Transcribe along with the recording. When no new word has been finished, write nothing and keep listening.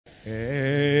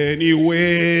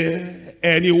Anywhere,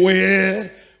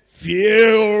 anywhere,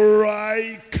 fear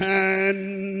I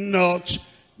cannot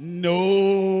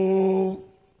know.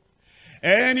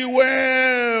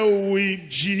 Anywhere with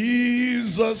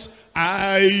Jesus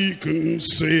I can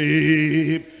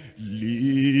safely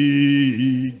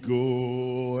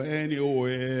go.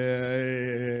 Anywhere,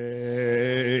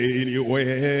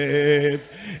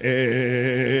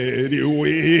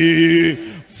 anywhere,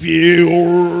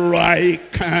 fear I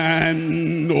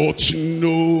cannot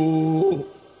know.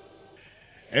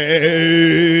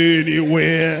 Anywhere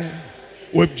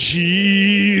with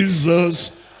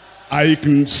Jesus I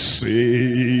can safely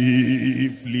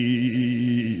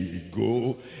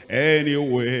go.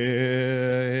 Anywhere,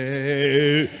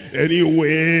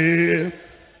 anywhere,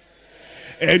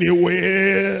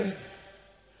 anywhere,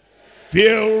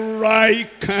 fear I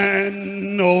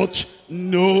cannot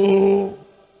know.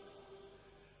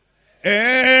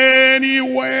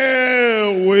 Anywhere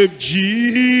with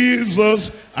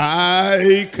Jesus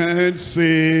I can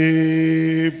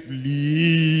safely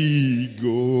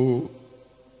go.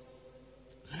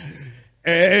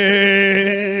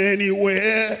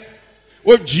 Anywhere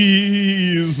with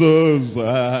Jesus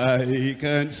I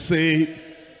can safely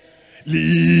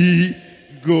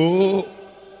go.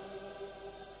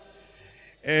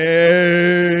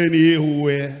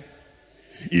 Anywhere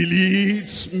he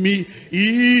leads me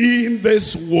in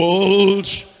this world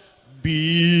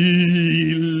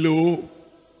below.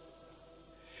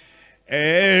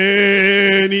 Anywhere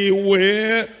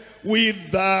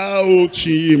without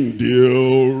him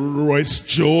dearest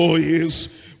joys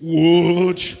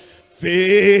would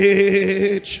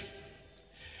fade.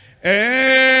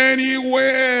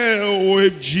 Anywhere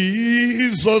with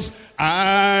Jesus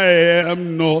I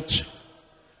am not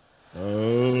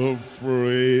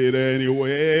afraid.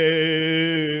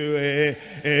 Anywhere,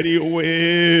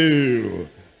 anywhere,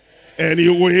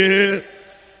 anywhere,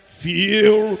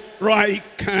 fear I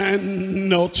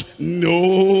cannot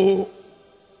know.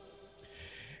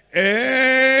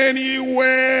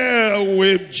 Anywhere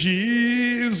with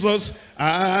Jesus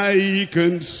I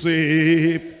can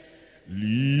safely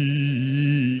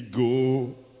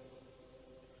go.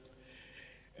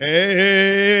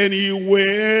 Anywhere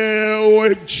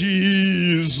with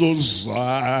Jesus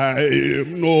I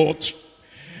am not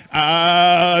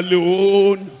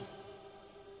alone.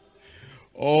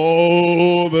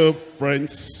 All the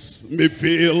friends may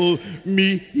fail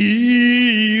me,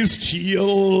 he is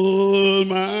still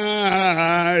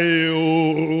my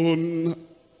own.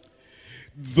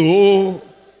 Though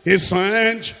his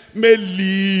hand may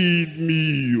lead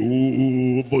me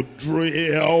over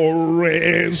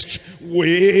drearest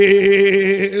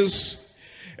ways,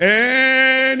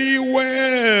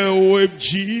 anywhere with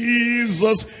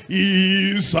Jesus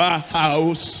is a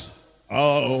house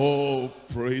of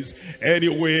praise.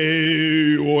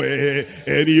 Anywhere,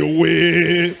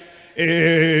 anywhere,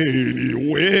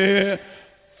 anywhere,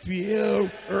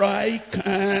 fear I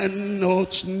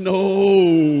cannot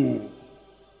know.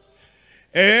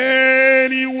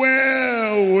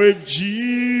 Anywhere with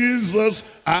Jesus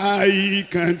I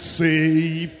can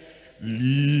safely.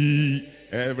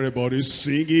 Everybody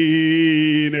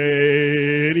singing.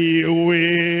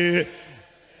 Anywhere,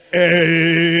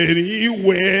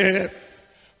 anywhere,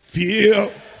 fear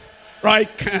I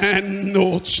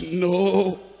cannot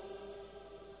know.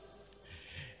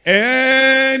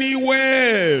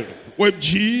 Anywhere with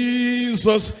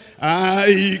Jesus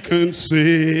I can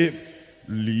safely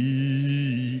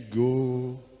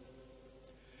go.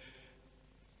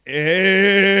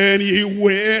 Anywhere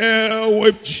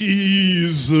with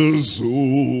Jesus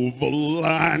over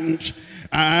land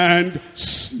and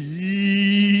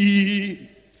sea,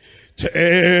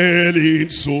 telling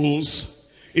souls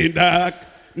in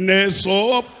darkness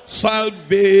of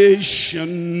salvation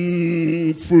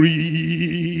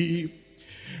free.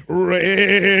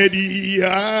 Ready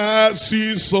as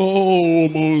his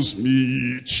almost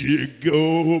meet you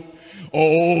go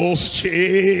or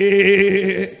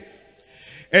stay.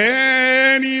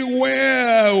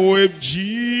 Anywhere with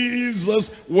Jesus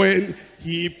when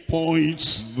he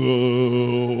points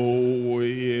the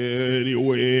way.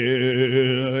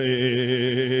 Anywhere,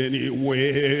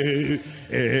 anywhere,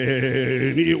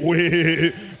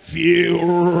 anywhere, fear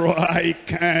I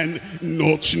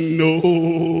cannot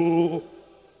know.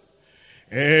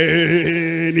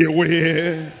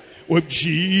 Anywhere with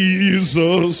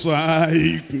Jesus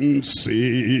I can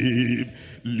safely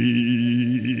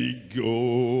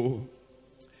go.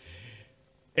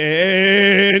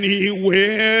 Anywhere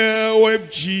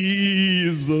with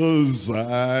Jesus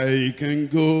I can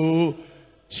go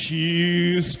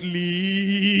to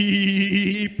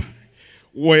sleep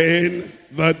when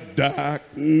the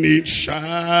darkening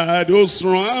shadows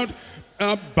round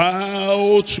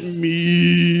about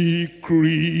me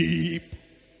creep,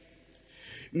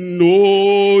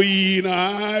 knowing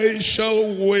I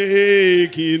shall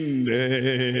wake in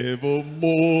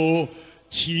nevermore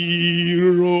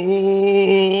to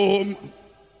roam.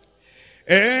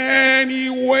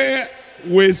 Anywhere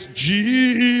with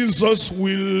Jesus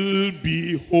will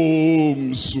be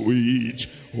home, sweet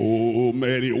home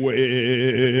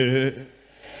anywhere.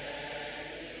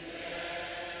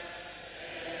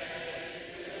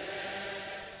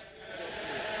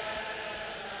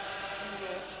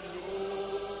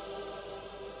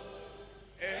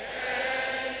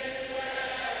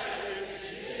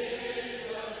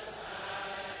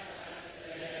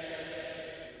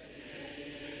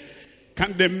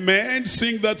 Can the men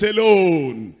sing that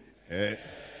alone?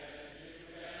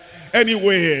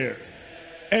 Anywhere,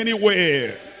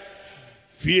 anywhere.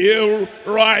 Fear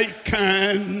I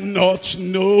cannot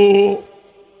know.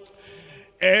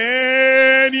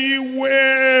 Anywhere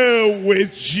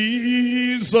with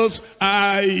Jesus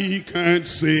I can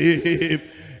safely.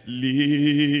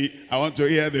 I want to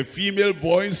hear the female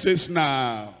voices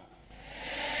now.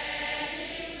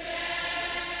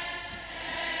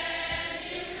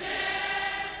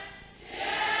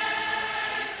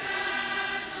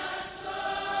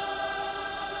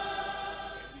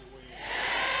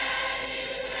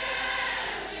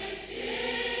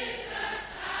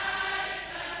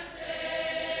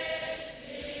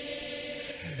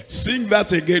 Sing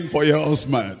that again for your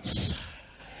husbands.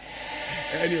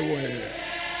 Anywhere.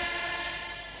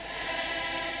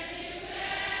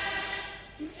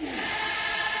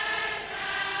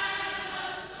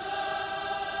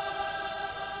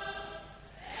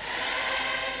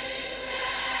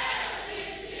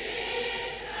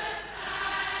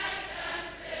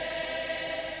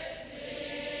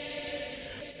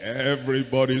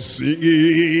 Everybody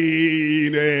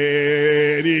singing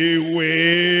anywhere,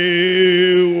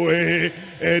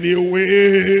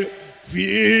 anywhere,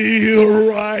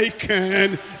 fear I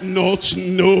cannot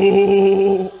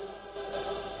know.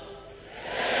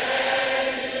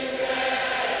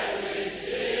 Anywhere with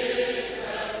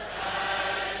Jesus I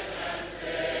can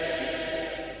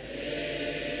safely.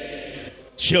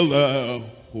 Till the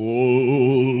whole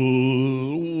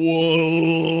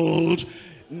world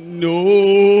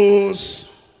knows,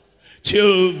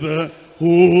 till the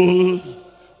whole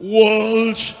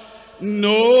world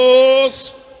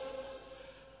knows,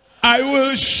 I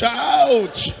will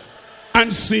shout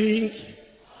and sing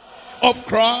of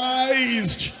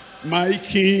Christ my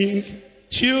King,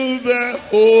 till the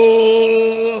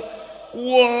whole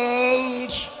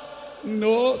world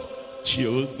knows,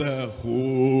 till the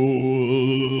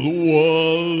whole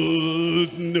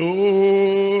world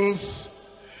knows,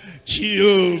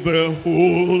 till the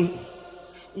whole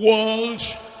world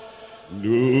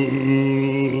knows,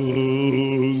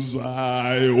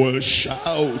 I will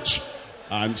shout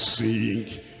and sing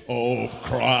of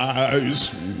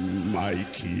Christ my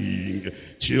King,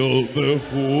 till the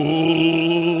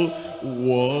whole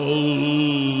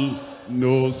world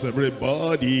knows.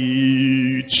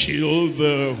 Everybody, till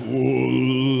the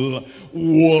whole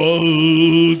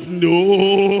world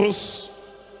knows,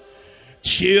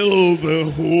 till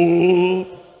the whole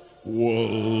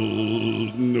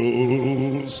world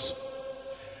knows,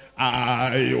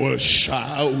 I will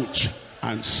shout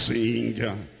and sing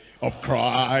of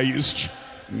Christ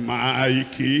my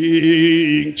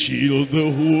King, till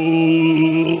the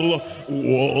whole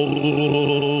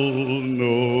world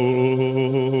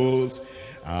knows.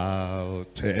 I'll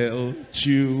tell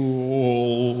you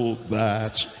all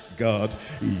that God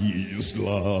is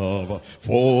love,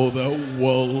 for the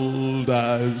world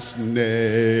has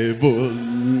never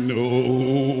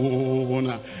known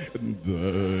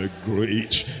the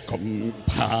great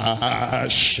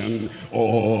compassion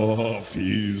of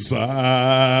his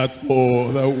heart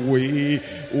for the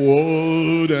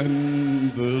wayward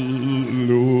and the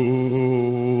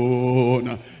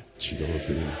lone, till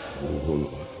the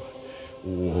whole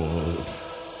world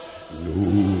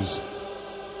knows,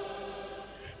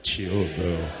 till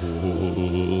the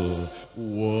whole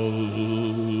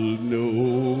world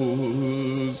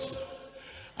knows,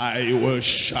 I will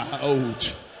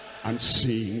shout and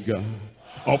sing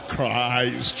of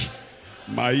Christ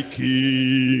my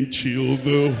King, till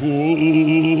the whole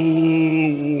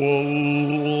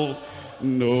world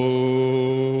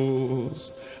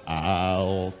knows.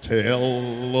 I'll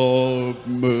tell of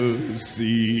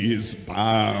mercy's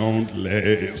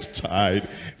boundless tide,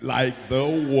 like the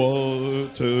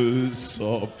waters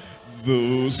of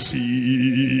the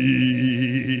sea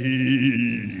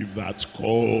that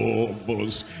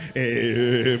covers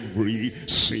every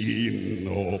sin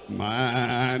of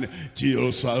man,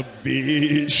 till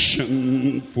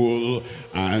salvation full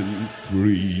and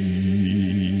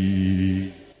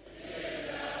free.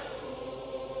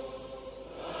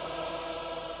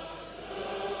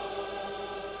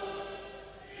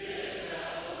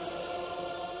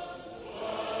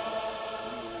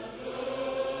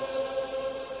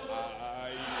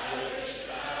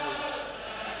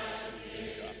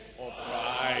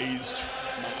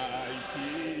 My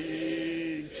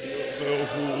King, till the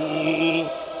whole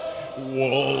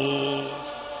world.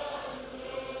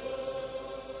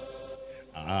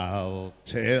 I'll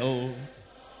tell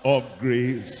of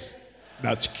grace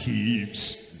that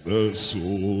keeps the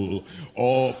soul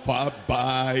of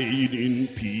abiding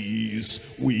peace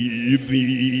within,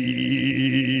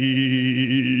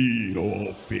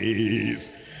 of faith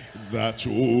that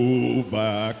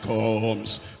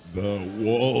overcomes the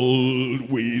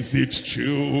world with its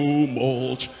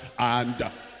tumult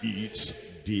and its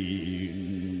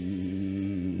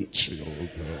din, till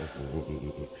the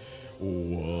whole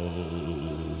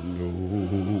world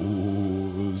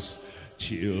knows,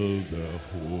 till the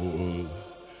whole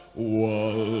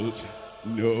world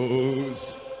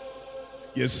knows.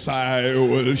 Yes, I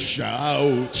will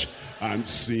shout and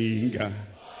sing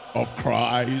of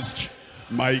Christ,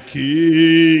 my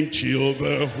King, till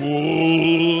the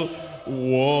whole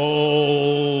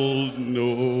world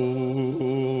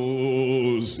knows.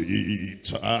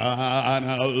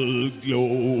 Eternal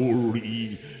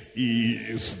glory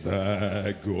is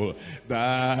the goal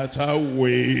that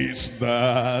awaits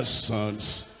the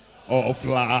sons of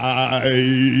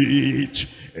light.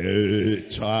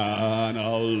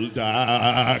 Eternal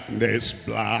darkness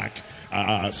black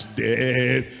as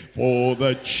death for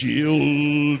the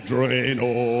children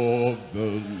of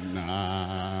the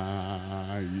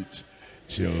night,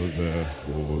 till the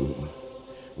whole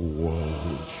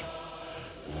world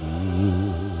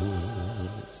knows.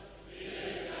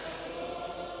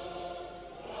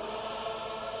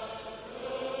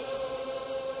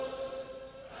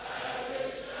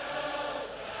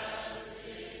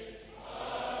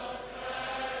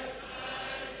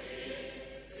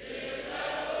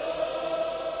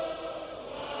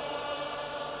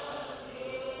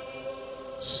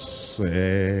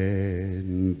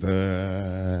 Send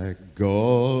the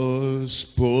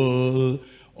gospel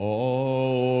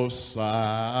of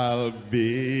salvation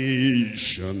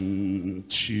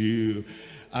to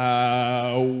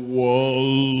a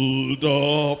world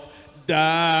of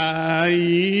dying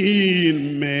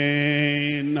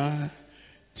men.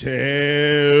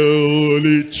 Tell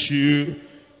it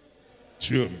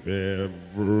to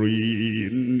every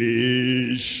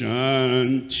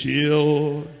nation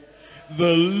till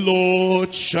the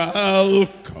Lord shall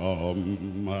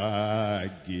come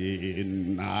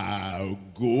again. Now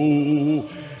go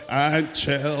and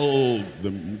tell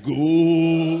them,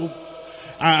 go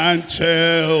and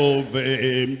tell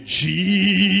them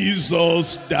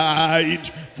Jesus died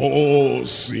for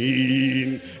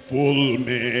sinful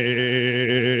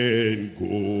men.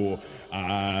 Go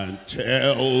and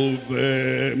tell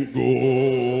them,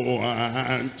 go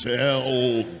and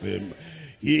tell them,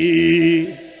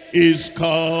 He is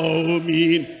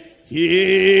coming,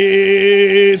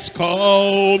 He is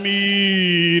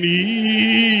coming,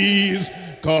 He is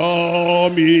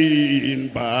coming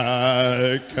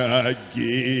back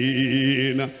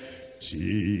again.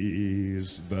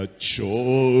 'Tis the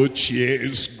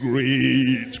church's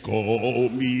great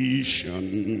commission,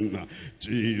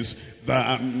 'tis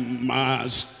the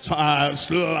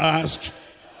Master's last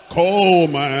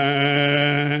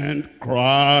command.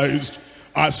 Christ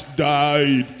has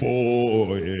died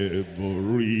for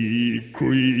every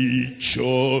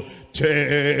creature.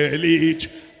 Tell it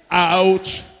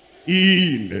out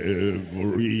in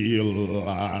every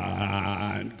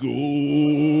land.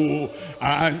 Go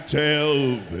and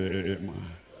tell them.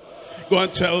 Go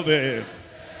and tell them.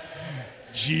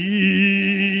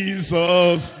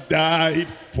 Jesus died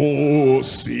for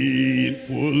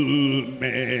sinful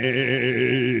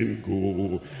men.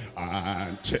 Go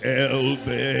and tell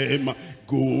them.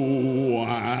 Go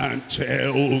and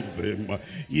tell them.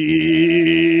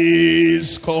 He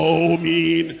is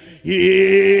coming.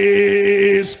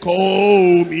 He is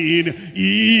coming.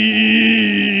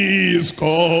 He is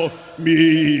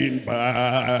coming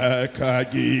back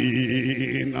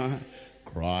again.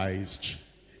 Christ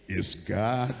is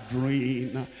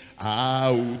gathering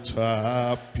out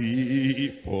a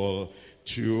people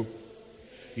to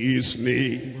His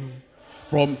name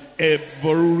from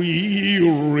every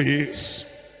race,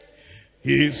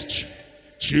 His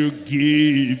to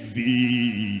give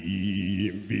thee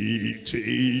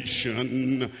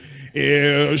invitation.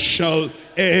 Ere shall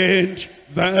end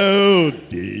the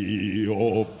day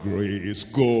of grace.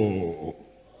 Go.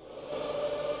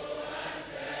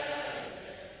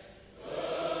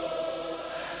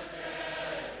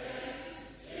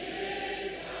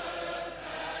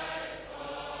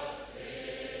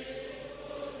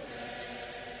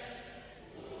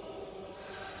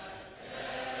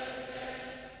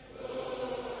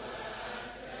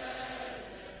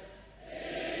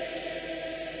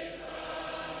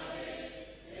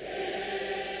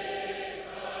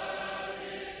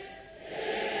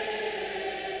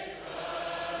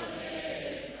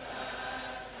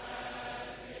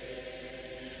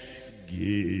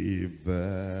 Give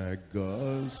the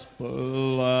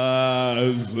gospel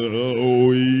as a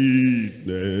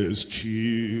witness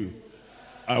to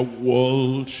a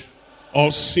world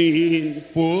of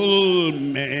sinful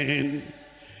men,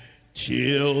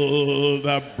 till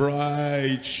the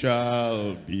bride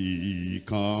shall be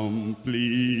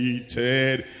completed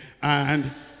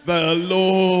and the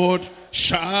Lord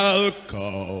shall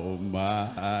come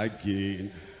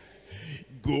again.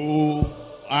 Go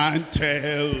and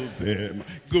tell them,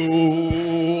 go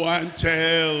and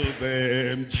tell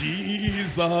them,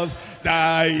 Jesus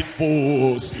died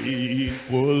for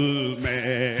sinful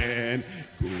men.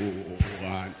 Go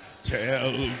and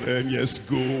tell them, yes,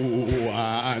 go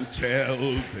and tell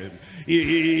them,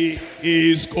 he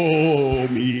is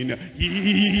coming,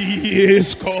 he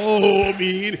is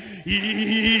coming,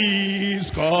 he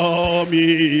is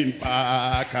coming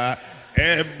back.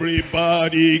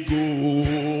 Everybody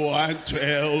go and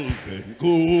tell them,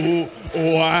 go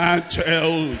and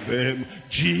tell them,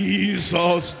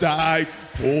 Jesus died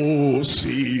for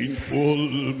sinful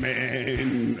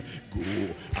men. Go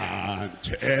and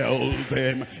tell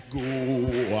them, go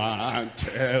and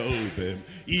tell them,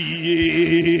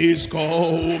 he is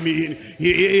coming,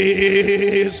 he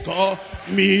is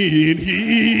coming,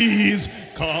 he is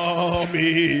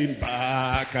coming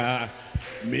back.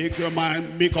 Make your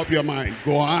mind, make up your mind.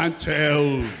 Go and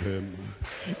tell them.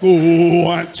 Go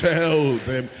and tell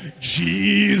them.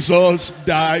 Jesus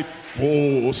died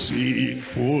for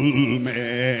sinful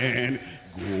men.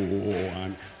 Go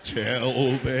and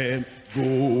tell them. Go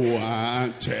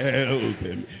and tell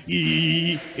them.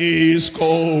 He is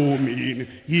coming.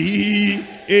 He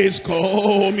is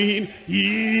coming.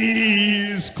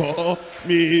 He is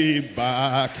coming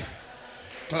back.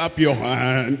 Clap your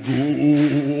hand,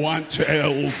 go and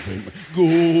tell them,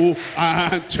 go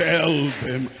and tell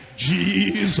them,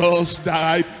 Jesus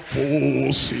died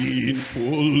for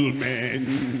sinful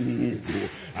men. Go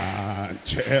and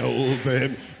tell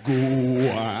them, go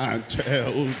and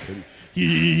tell them,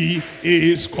 he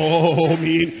is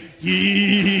coming,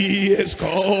 he is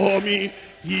coming,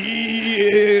 he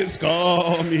is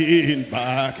coming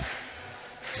back.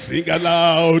 Sing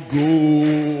aloud, go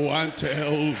and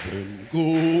tell them,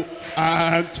 go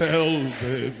and tell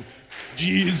them,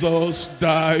 Jesus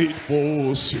died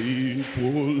for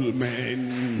sinful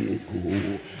men.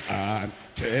 Go and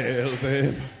tell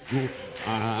them, go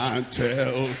and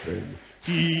tell them,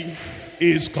 he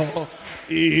is coming,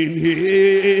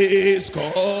 he is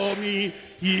coming,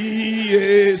 he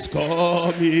is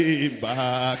coming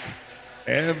back.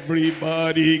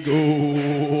 Everybody go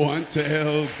and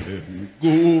tell them,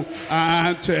 go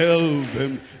and tell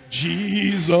them,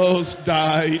 Jesus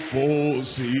died for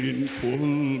sinful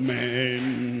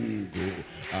men. Go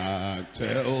and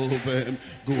tell them,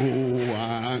 go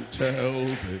and tell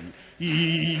them,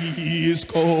 he is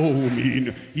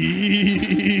coming,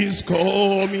 he is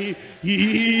coming,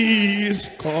 he is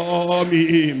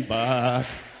coming back.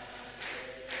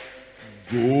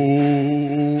 Go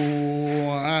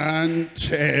and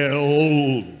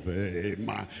tell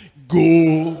them,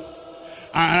 go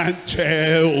and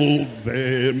tell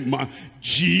them,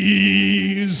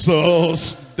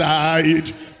 Jesus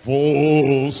died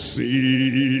for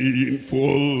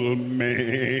sinful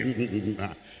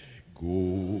men.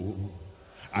 Go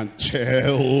and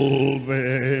tell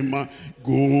them,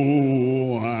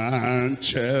 go and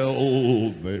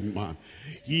tell them,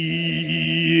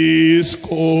 he is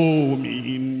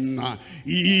coming,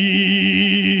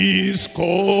 he is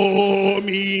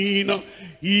coming,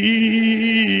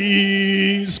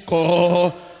 he is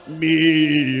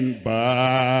coming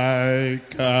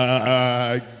back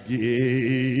again.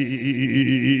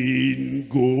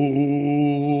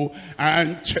 Go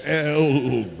and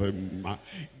tell them,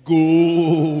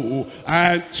 go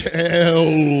and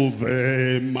tell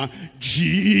them,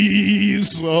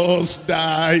 Jesus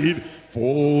died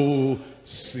for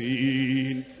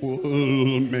sinful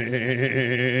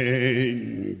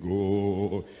men.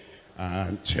 Go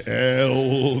and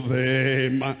tell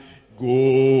them,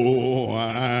 go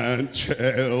and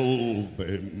tell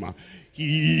them,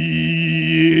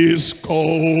 he is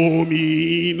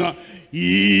coming,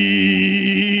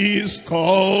 he is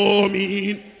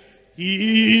coming,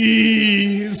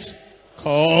 he is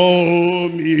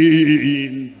coming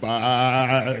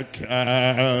back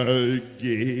again.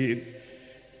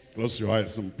 Close your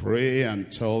eyes and pray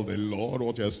and tell the Lord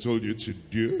what he has told you to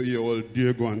do. You will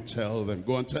do. Go and tell them.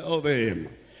 Go and tell them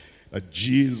that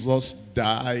Jesus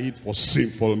died for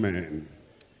sinful men.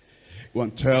 Go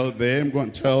and tell them. Go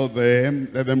and tell them.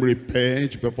 Let them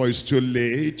repent before it's too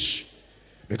late.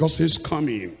 Because he's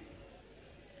coming.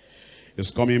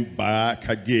 He's coming back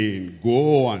again.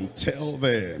 Go and tell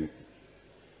them.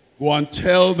 Go and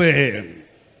tell them.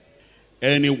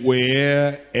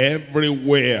 Anywhere,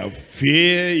 everywhere,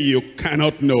 fear you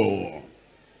cannot know.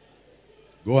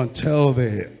 Go and tell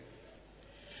them.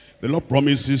 The Lord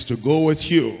promises to go with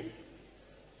you.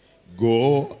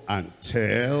 Go and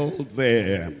tell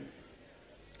them.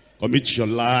 Commit your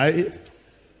life.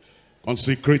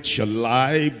 Consecrate your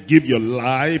life. Give your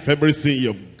life, everything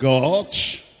you've got.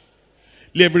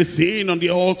 Lay everything on the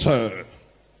altar.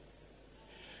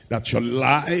 That your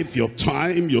life, your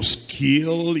time, your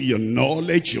skill, your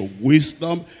knowledge, your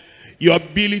wisdom, your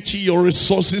ability, your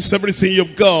resources, everything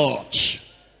you've got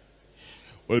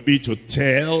will be to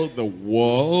tell the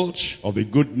world of the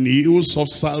good news of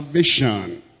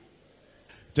salvation.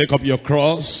 Take up your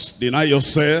cross, deny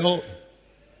yourself,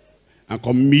 and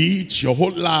commit your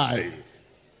whole life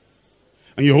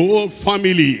and your whole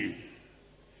family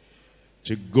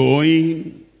to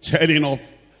going, telling of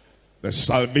the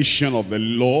salvation of the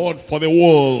Lord for the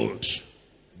world.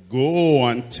 Go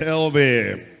and tell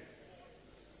them.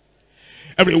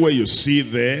 Everywhere you see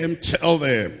them, tell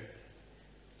them.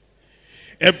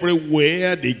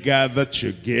 Everywhere they gather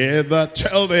together,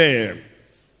 tell them.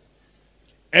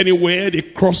 Anywhere they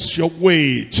cross your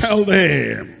way, tell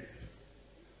them.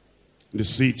 In the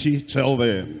city, tell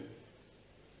them.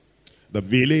 The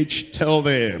village, tell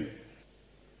them.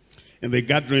 In the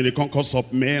gathering, the concourse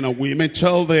of men and women,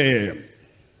 tell them.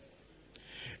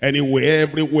 Anywhere,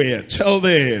 everywhere, tell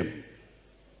them.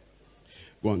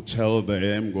 Go and tell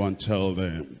them, go and tell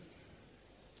them.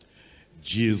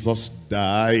 Jesus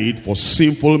died for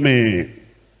sinful men.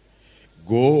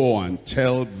 Go and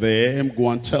tell them, go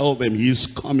and tell them he's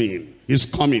coming. He's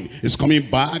coming. He's coming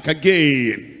back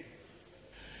again.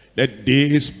 Let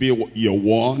this be your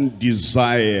one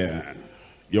desire,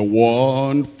 your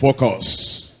one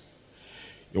focus.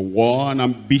 Your one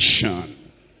ambition,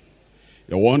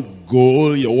 your one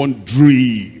goal, your one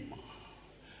dream.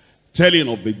 Telling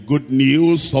of the good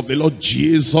news of the Lord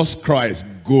Jesus Christ.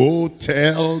 Go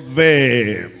tell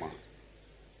them.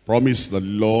 Promise the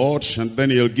Lord, and then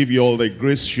he'll give you all the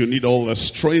grace you need, all the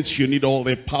strength you need, all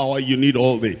the power you need,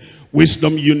 all the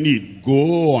wisdom you need.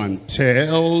 Go and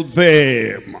tell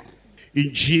them.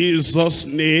 In Jesus'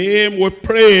 name we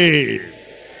pray.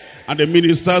 And the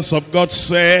ministers of God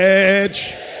said,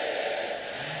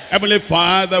 Heavenly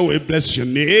Father, we bless your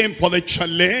name for the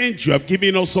challenge you have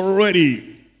given us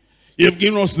already. You have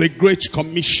given us the Great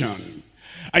Commission.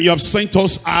 And you have sent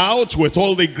us out with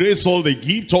all the grace, all the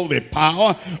gift, all the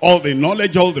power, all the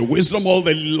knowledge, all the wisdom, all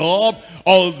the love,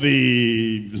 all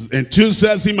the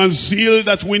enthusiasm and zeal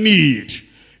that we need.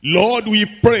 Lord, we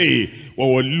pray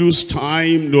we will lose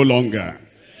time no longer.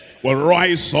 We'll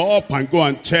rise up and go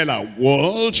and tell our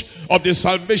world of the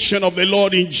salvation of the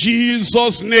Lord in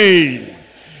Jesus' name.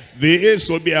 This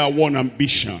will be our one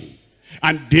ambition.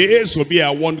 And this will be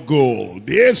our one goal.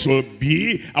 This will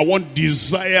be our one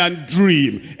desire and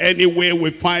dream. Anywhere we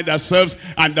find ourselves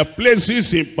and the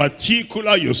places in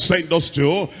particular you send us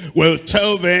to, we'll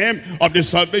tell them of the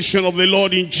salvation of the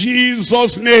Lord in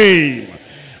Jesus' name.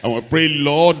 And we pray,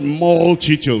 Lord,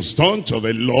 multitudes turn to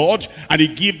the Lord and they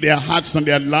give their hearts and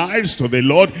their lives to the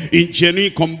Lord in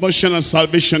genuine conversion and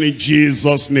salvation in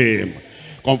Jesus' name.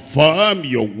 Confirm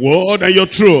your word and your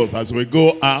truth as we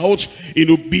go out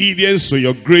in obedience to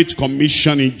your great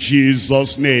commission in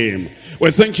Jesus' name.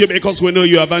 We thank you because we know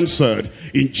you have answered.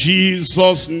 In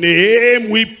Jesus' name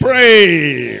we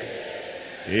pray.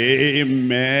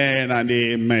 Amen and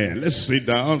amen. Let's sit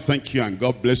down. Thank you and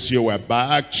God bless you. We're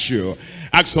back to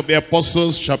Acts of the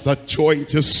Apostles chapter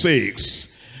 26.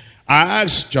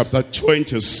 Acts chapter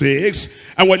 26.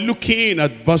 And we're looking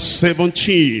at verse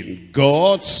 17.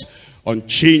 God's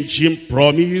unchanging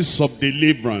promise of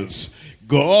deliverance.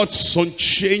 God's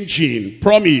unchanging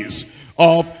promise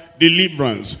of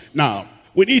deliverance. Now,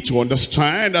 we need to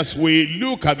understand as we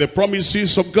look at the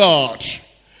promises of God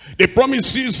The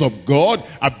promises of God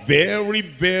are very,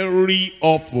 very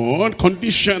often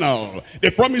conditional.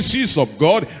 The promises of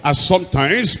God are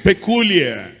sometimes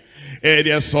peculiar.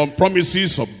 There are some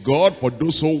promises of God for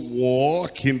those who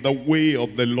walk in the way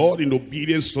of the Lord, in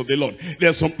obedience to the Lord.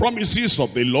 There are some promises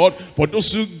of the Lord for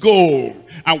those who go.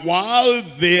 And while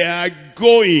they are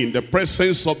going, the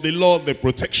presence of the Lord, the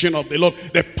protection of the Lord,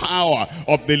 the power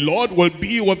of the Lord will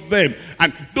be with them.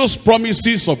 And those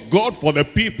promises of God for the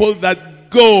people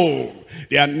that go,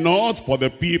 they are not for the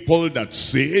people that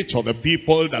sit, or the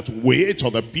people that wait,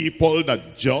 or the people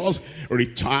that just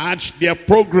retard their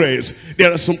progress.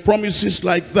 There are some promises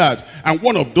like that. And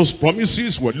one of those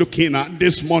promises we're looking at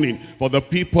this morning, for the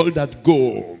people that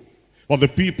go, for the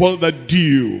people that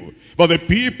do, for the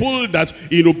people that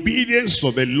in obedience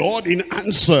to the Lord, in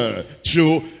answer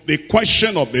to the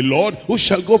question of the Lord, who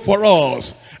shall go for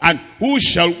us? And who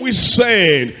shall we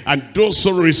send? And those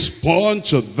who respond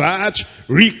to that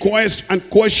request and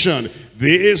question,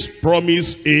 this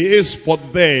promise is for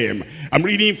them. I'm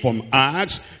reading from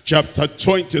Acts chapter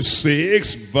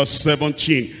 26 verse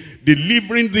 17.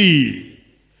 Delivering thee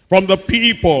from the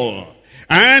people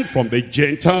and from the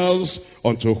Gentiles,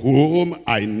 unto whom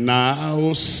I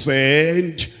now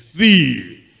send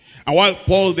thee. And while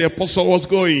Paul the apostle was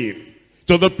going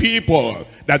to the people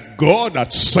that God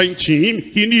had sent him,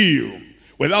 he knew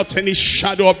without any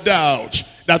shadow of doubt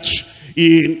that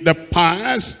in the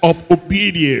path of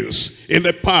obedience, in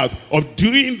the path of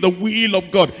doing the will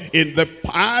of God, in the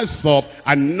path of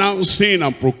announcing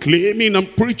and proclaiming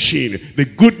and preaching the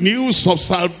good news of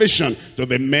salvation to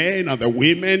the men and the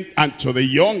women and to the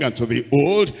young and to the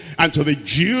old and to the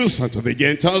Jews and to the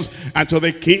Gentiles and to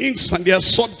the kings and their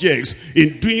subjects,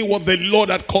 in doing what the Lord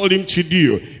had called him to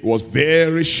do, he was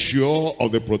very sure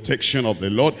of the protection of the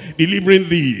Lord, delivering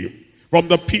thee from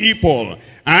the people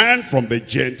and from the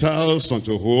Gentiles,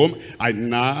 unto whom I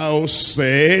now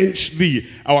send thee.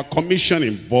 Our commission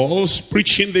involves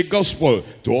preaching the gospel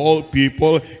to all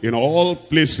people, in all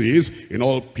places, in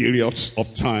all periods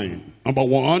of time. Number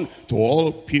one, to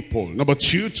all people. Number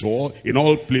two, to all, in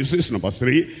all places. Number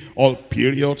three, all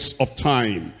periods of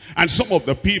time. And some of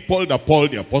the people that Paul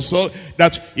the apostle,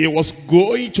 that he was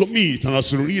going to meet, and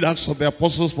as we read Acts of the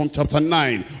Apostles from chapter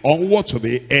 9 onward to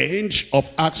the end of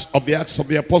Acts of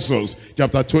the Apostles,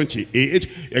 chapter 28,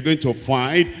 you're going to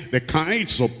find the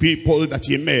kinds of people that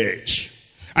he met,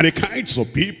 and the kinds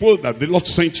of people that the Lord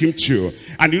sent him to.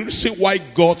 And you see why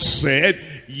God said,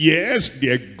 yes,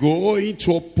 they're going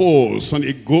to oppose, and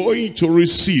they're going to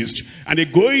resist, and they're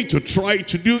going to try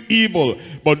to do evil.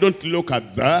 But don't look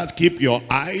at that. Keep your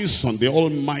eyes on the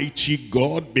Almighty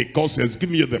God, because he has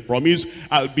given you the promise,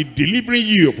 I'll be delivering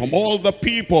you from all the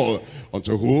people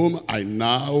unto whom I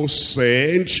now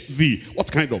send thee. What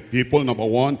kind of people? Number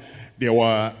one, there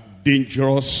were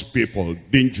dangerous people.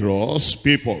 Dangerous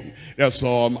people. There are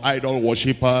some idol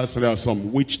worshippers, there are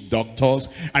some witch doctors,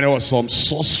 and there are some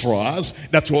sorcerers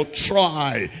that will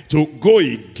try to go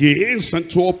against and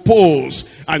to oppose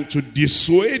and to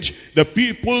dissuade the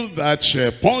people that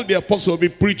Paul the apostle will be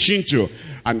preaching to.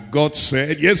 And God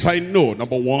said, yes, I know.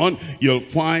 Number one, you'll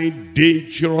find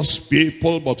dangerous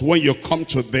people, but when you come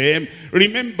to them,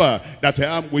 remember that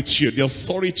I am with you. The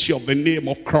authority of the name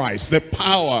of Christ, the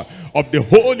power of the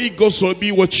Holy Ghost will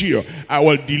be with you. I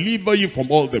will deliver you from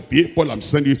all the people. I'm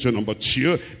sending you to. Number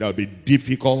two, there'll be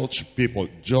difficult people,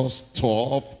 just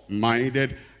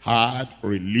tough-minded, hard,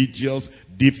 religious,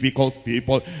 difficult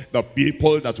people. The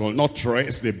people that will not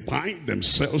rest, they bind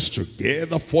themselves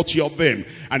together, 40 of them.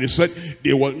 And he said,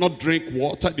 they will not drink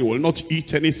water, they will not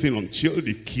eat anything until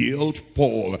they killed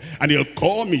Paul. And he'll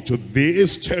call me to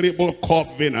this terrible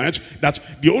covenant that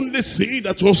the only thing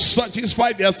that will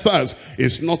satisfy their thirst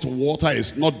is not water,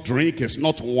 is not drink, is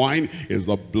not wine, is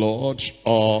the blood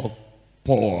of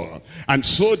Paul. And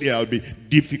so there'll be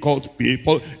difficult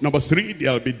people. Number three,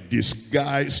 there'll be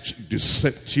disguised,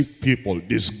 deceptive people.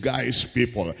 Disguised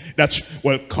people that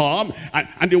will come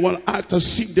and they will act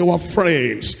as if they were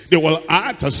friends. They will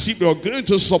act as if they were going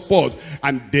to support.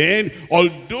 And then,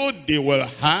 although they will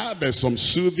have some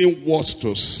soothing words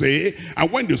to say,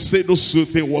 and when they say those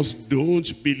soothing words,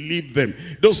 don't believe them.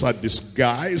 Those are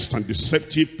disguised and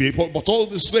deceptive people, but all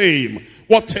the same,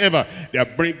 whatever they are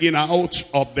bringing out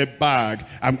of the bag,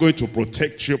 I'm going to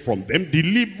protect you from them,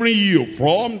 delivering you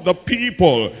from the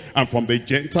people and from the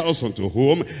Gentiles unto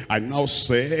whom I now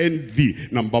send thee.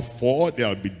 Number four,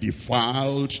 there'll be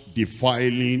defiled,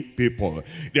 defiling people.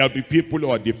 There'll be people who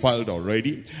are defiled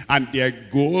already, and their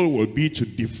goal will be to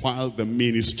defile the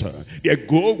minister. Their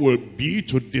goal will be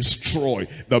to destroy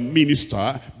the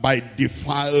minister by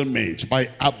defilement, by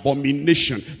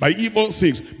abomination, by evil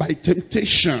things, by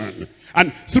temptation.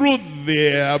 And through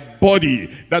their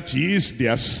body, that is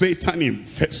their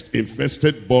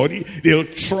Satan-infested body, they'll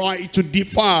try to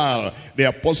defile the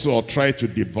apostle, or try to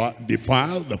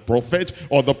defile the prophet,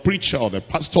 or the preacher, or the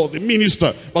pastor, or the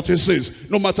minister. But he says,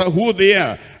 no matter who they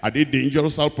are they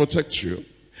dangerous? I'll protect you.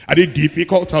 Are they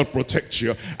difficult? I'll protect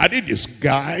you. Are they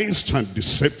disguised and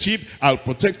deceptive? I'll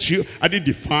protect you. Are they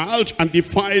defiled and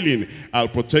defiling? I'll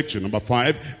protect you. Number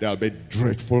 5, there'll be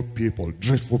dreadful people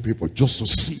just to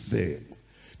see them.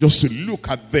 Just to look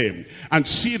at them and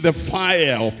see the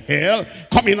fire of hell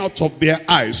coming out of their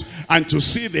eyes, and to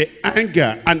see the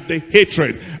anger and the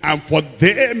hatred, and for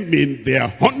them in their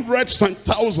hundreds and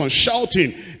thousands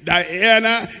shouting,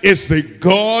 Diana is the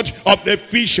god of the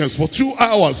Ephesians, for 2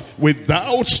 hours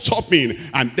without stopping,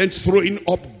 and then throwing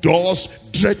up dust.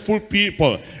 Dreadful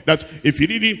people that if you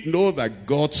didn't know that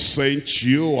God sent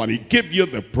you and he gave you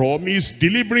the promise,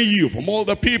 delivering you from all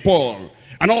the people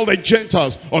and all the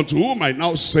Gentiles unto whom I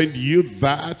now send you,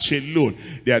 that alone,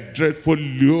 their dreadful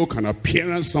look and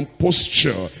appearance and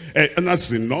posture, and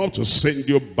that's enough to send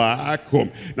you back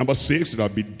home. Number 6, there'll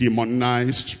be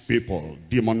demonized people,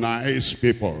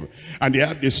 and they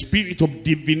have the spirit of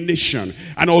divination.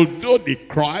 And although they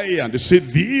cry and they say,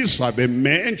 these are the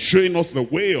men showing us the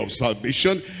way of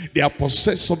salvation, they are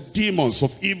possessed of demons,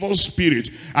 of evil spirit.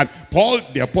 And Paul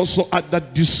the apostle had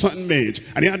that discernment,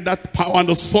 and he had that power and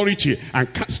authority, and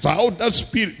cast out that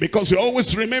spirit, because he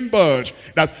always remembered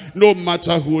that no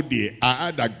matter who they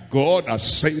are that God has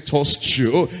sent us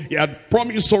to, he had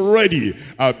promised already,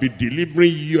 I'll be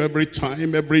delivering you every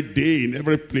time, every day, in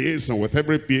every place, and with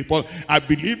every people. I'll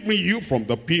be delivering you from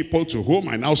the people to whom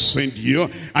I now send you,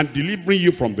 and delivering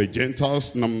you from the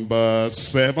Gentiles. Number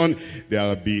 7,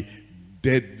 there'll be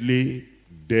deadly,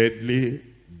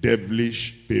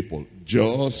 devilish people.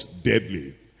 Just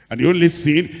deadly. And the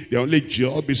only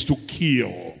job is to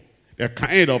kill. They're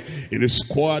kind of in a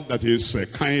squad that is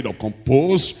kind of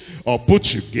composed or put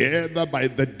together by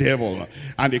the devil.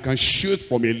 And they can shoot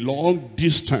from a long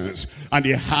distance. And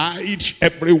they hide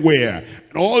everywhere.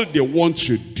 And all they want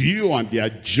to do, and their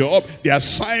job, the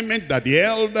assignment that the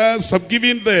elders have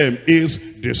given them, is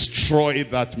destroy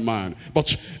that man.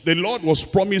 But the Lord was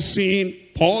promising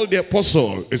Paul the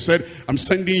apostle, he said, I'm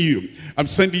sending you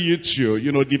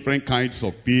to, different kinds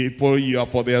of people. You are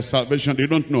for their salvation. They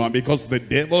don't know. And because the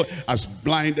devil has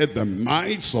blinded the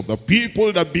minds of the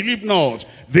people that believe not,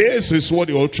 this is what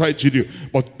they will try to do.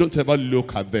 But don't ever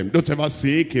look at them. Don't ever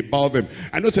think about them.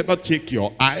 And don't ever take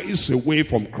your eyes away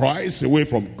from Christ, away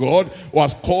from God, who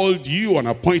has called you and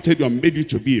appointed you and made you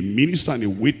to be a minister and a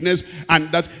witness,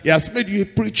 and that he has made you a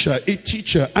preacher, a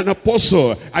teacher, an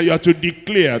apostle, and you are to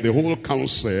declare the whole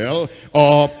counsel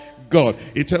of God.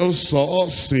 It tells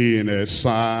us in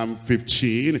Psalm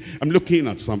 15. I'm looking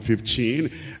at Psalm 15,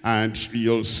 and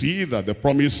you'll see that the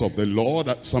promise of the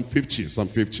Lord, Psalm 50,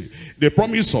 the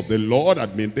promise of the Lord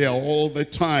had been there all the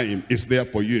time. It's there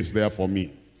for you, it's there for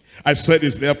me. I said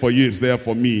it's there for you, it's there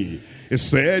for me. It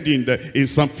said in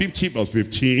Psalm 50 verse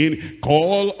 15,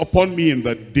 call upon me in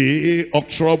the day of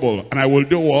trouble, and I will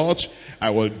do what? I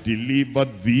will deliver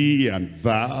thee, and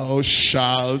thou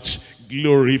shalt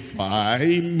glorify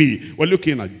me. We're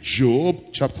looking at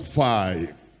Job chapter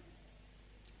 5.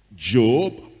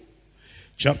 Job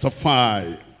chapter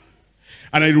 5.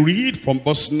 And I read from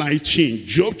verse 19.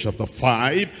 Job chapter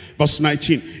 5 verse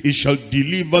 19. He shall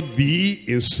deliver thee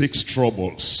in 6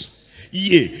 troubles.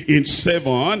 Yea, in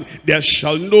 7 there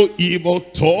shall no evil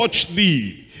touch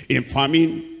thee. In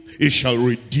famine he shall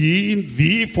redeem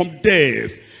thee from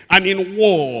death, and in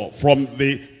war from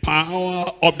the power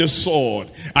of the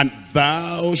sword. And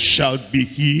thou shalt be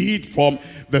hid from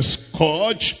the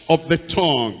scourge of the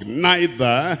tongue.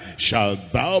 Neither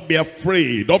shalt thou be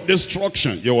afraid of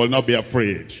destruction. You will not be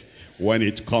afraid when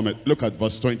it cometh. Look at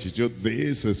verse 22.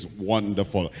 This is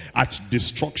wonderful. At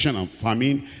destruction and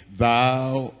famine,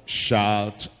 thou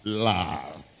shalt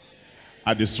laugh.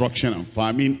 At destruction and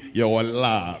famine, you will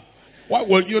laugh. Why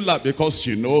will you laugh? Because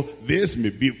you know this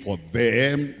may be for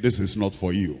them, this is not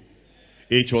for you.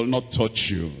 It will not touch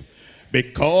you,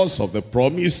 because of the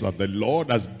promise that the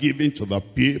Lord has given to the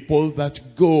people that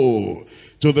go.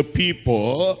 To the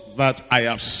people that I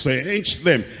have sent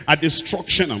them. At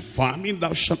destruction and famine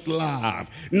thou shalt laugh.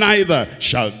 Neither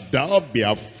shalt thou be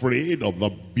afraid of the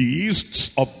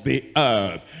beasts of the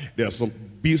earth. There are some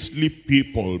beastly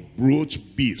people, brute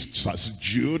beasts, as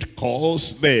Jude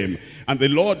calls them. And the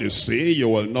Lord is saying, you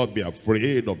will not be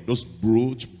afraid of those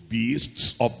brute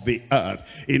beasts of the earth.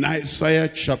 In Isaiah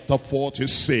chapter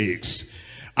 46.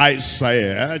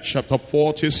 Isaiah chapter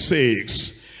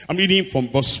 46. I'm reading from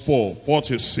verse 4.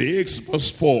 46 verse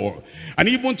 4. And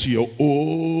even to your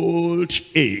old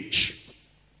age,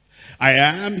 I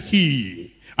am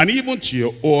he. And even to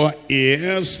your own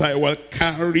ears I will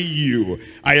carry you.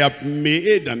 I have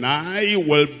made and I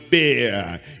will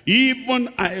bear.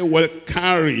 Even I will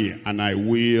carry and I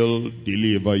will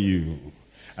deliver you.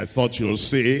 I thought you'll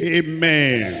say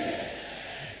amen.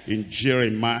 In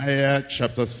Jeremiah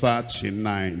chapter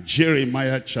 39.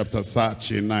 Jeremiah chapter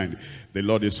 39. The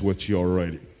Lord is with you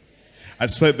already. I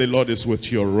said the Lord is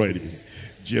with you already.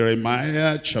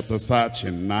 Jeremiah chapter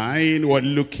 39, we're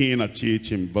looking at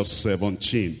it in verse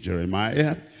 17.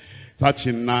 Jeremiah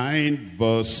 39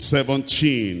 verse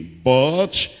 17.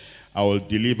 But I will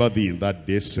deliver thee in that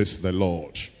day, says the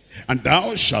Lord. And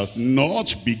thou shalt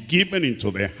not be given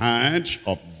into the hand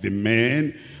of the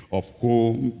men of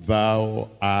whom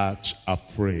thou art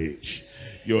afraid.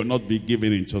 You will not be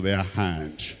given into their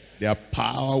hand. Their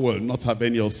power will not have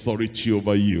any authority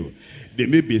over you. They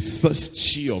may be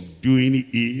thirsty of doing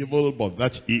evil, but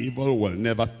that evil will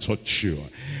never touch you.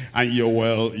 And you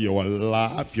will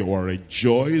laugh, you will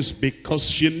rejoice,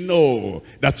 because you know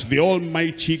that the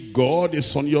Almighty God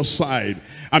is on your side.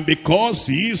 And because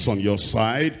he is on your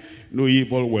side, no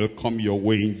evil will come your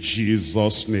way in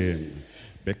Jesus' name.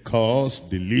 Because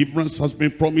deliverance has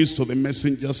been promised to the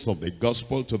messengers of the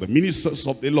gospel, to the ministers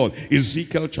of the Lord.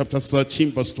 Ezekiel chapter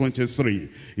 13 verse 23.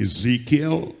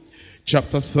 Ezekiel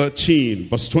chapter 13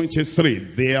 verse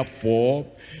 23. Therefore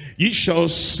ye shall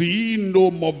see no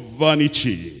more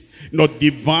vanity, nor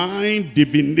divine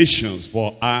divinations,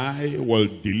 for I will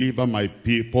deliver my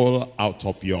people out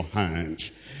of your hand.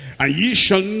 And ye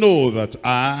shall know that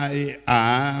I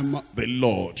am the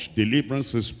Lord.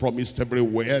 Deliverance is promised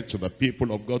everywhere to the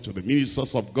people of God, to the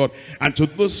ministers of God, and to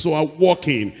those who are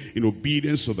walking in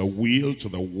obedience to the will, to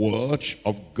the word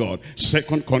of God. 2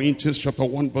 Corinthians chapter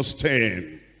 1 verse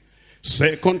 10.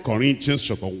 2 Corinthians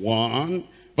chapter 1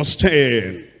 verse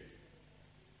 10.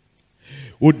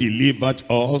 Who delivered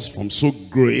us from so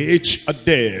great a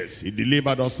death. He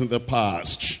delivered us in the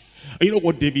past. And you know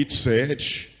what David said?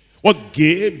 What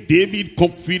gave David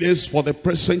confidence for the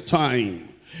present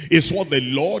time is what the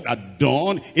Lord had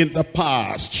done in the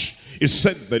past. He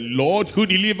said, the Lord who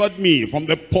delivered me from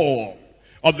the paw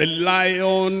of the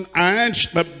lion and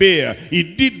the bear. He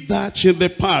did that in the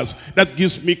past. That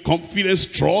gives me confidence,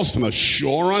 trust, and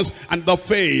assurance, and the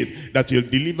faith that he'll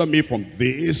deliver me from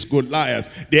this Goliath.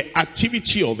 The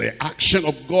activity or the action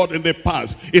of God in the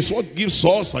past is what gives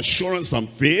us assurance and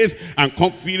faith and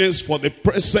confidence for the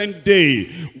present day.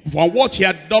 For what he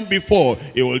had done before,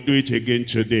 he will do it again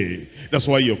today. That's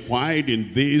why you find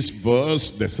in this verse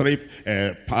the three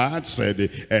parts,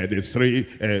 the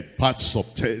three parts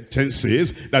of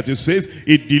tenses, that it says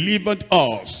he delivered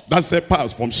us. That's the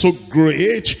past, from so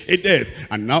great a death.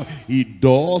 And now he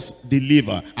does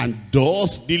deliver, and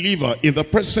does deliver in the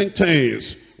present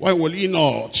tense. Why will he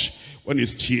not? When he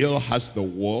still has the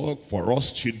work for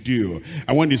us to do,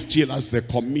 and when he still has the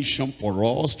commission for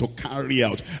us to carry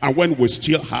out, and when we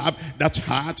still have that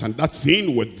heart and that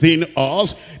thing within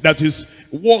us that is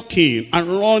walking and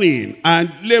running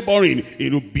and laboring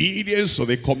in obedience to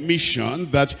the commission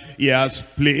that he has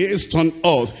placed on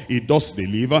us, he does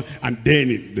deliver. And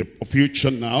then in the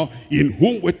future now, in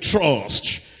whom we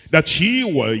trust that he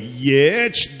will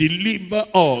yet deliver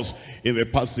us. In the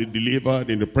past he delivered,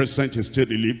 in the present he's still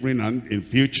delivering, and in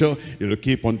future he'll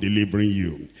keep on delivering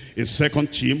you. In 2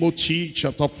 Timothy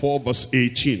chapter 4 verse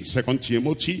 18. 2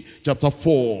 Timothy chapter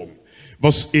 4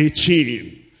 verse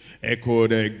 18.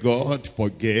 Could God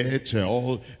forget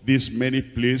all these many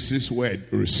places where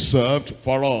reserved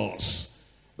for us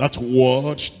that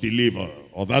word deliver,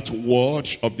 or that word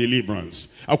of deliverance?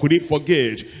 How could he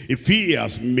forget if he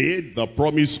has made the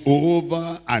promise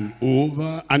over and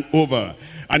over and over?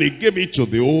 And he gave it to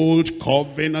the old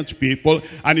covenant people,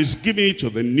 and he's giving it to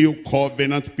the new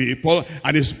covenant people,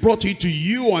 and he's brought it to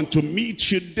you and to me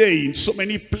today in so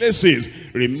many places,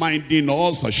 reminding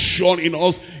us, assuring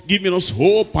us, giving us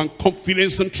hope and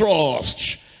confidence and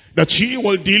trust that he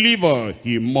will deliver.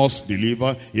 He must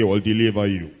deliver. He will deliver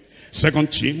you. 2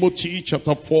 Timothy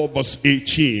chapter 4 verse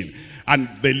 18. And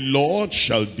the Lord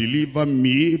shall deliver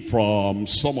me from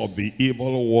some of the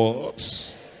evil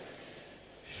works.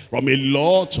 From a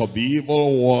lot of the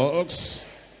evil works.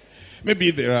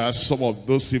 Maybe there are some of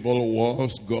those evil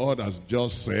works God has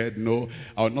just said, no,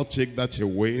 I will not take that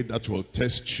away. That will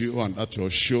test you and that will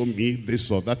show me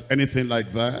this or that. Anything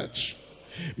like that.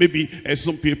 Maybe as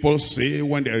some people say,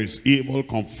 when there is evil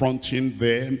confronting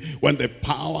them, when the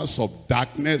powers of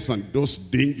darkness and those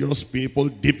dangerous people,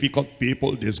 difficult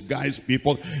people, disguised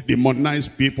people,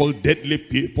 demonized people, deadly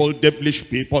people, devilish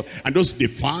people, and those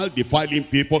defiling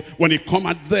people, when they come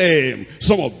at them,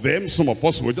 some of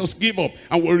us will just give up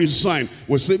and will resign.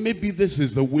 We'll say, maybe this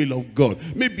is the will of God.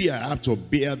 Maybe I have to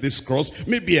bear this cross.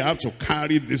 Maybe I have to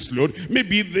carry this load.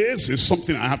 Maybe this is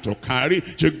something I have to carry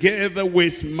together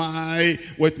with my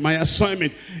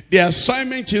assignment. The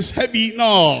assignment is heavy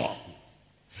enough.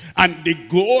 And the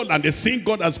goal and the thing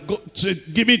God has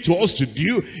given to us to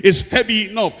do is heavy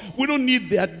enough. We don't need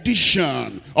the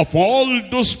addition of all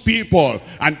those people.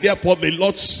 And therefore the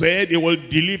Lord said He will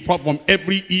deliver from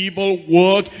every evil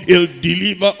work. He'll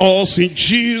deliver us in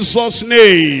Jesus'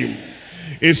 name.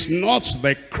 It's not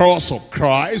the cross of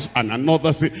Christ and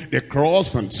another thing. The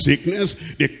cross and sickness,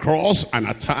 the cross and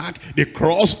attack, the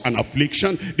cross and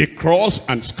affliction, the cross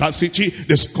and scarcity,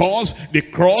 the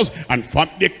cross and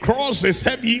famine. The cross is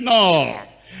heavy enough.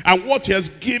 And what He has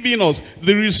given us,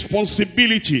 the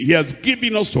responsibility He has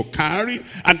given us to carry,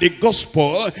 and the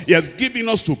gospel He has given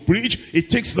us to preach,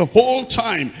 it takes the whole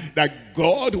time that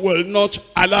God will not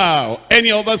allow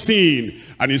any other thing.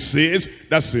 And He says,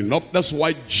 that's enough. That's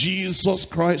why Jesus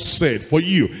Christ said, for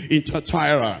you in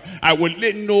Thyatira, I will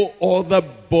lay no other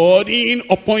burden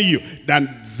upon you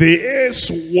than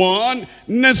this one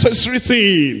necessary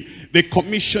thing. The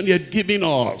commission He had given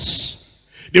us,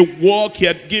 the work He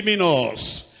had given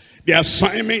us, the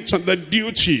assignment and the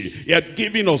duty He had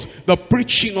given us, the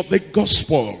preaching of the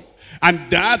gospel.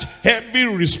 And that heavy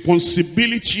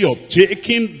responsibility of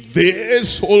taking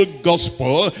this whole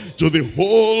gospel to the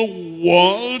whole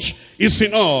world is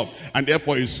enough. And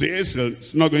therefore He says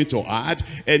it's not going to add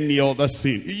any other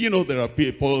thing. You know, there are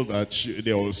people that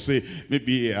they will say,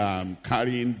 maybe I'm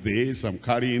carrying this, I'm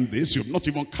carrying this. You've not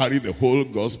even carried the whole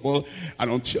gospel.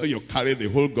 And until you carry the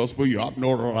whole gospel, you have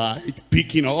no right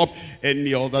picking up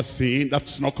any other thing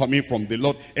that's not coming from the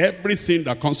Lord. Everything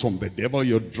that comes from the devil,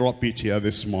 you drop it here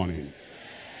this morning.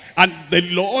 And the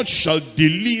Lord shall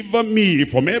deliver me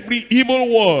from every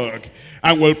evil work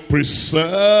and will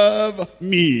preserve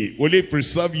me. Will He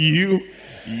preserve you?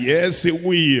 Yes, He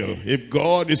will. If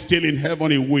God is still in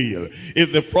heaven, He will.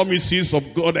 If the promises of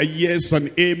God are yes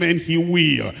and amen, He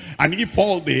will. And if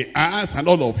all the earth and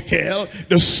all of hell,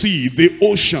 the sea, the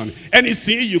ocean,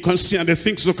 anything you can see and the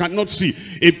things you cannot see,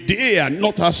 if they are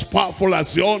not as powerful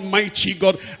as the Almighty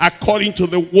God, according to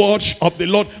the word of the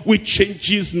Lord, which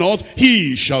changes not,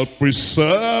 He shall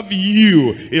preserve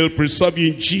you. He'll preserve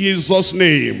you in Jesus'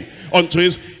 name. Unto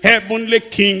His heavenly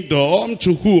kingdom,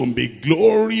 to whom be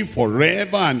glory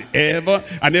forever and ever.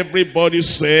 And everybody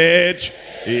said,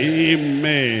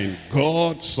 amen.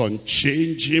 God's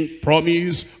unchanging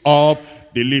promise of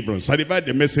deliverance. I divide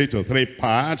the message to 3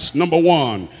 parts. Number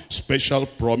 1, special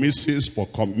promises for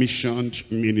commissioned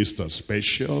ministers.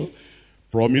 Special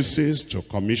promises to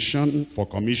for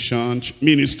commissioned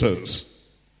ministers.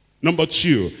 Number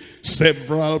 2,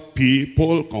 several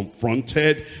people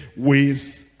confronted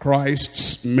with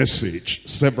Christ's message.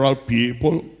 Several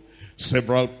people,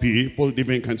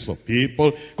 different kinds of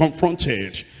people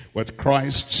confronted with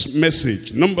Christ's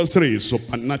message. Number 3,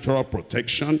 supernatural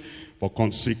protection for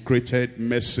consecrated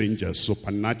messengers.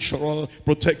 Supernatural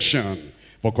protection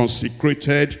for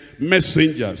consecrated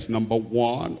messengers. Number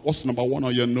 1, what's number 1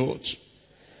 on your note?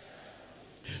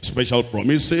 Special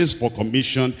promises for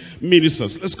commissioned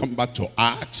ministers. Let's come back to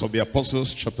Acts of the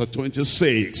Apostles chapter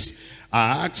 26.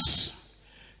 Acts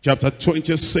chapter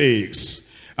 26,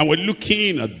 and we're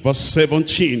looking at verse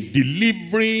 17.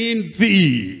 Delivering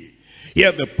thee.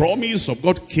 Here the promise of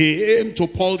God came to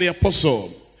Paul the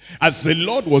apostle as the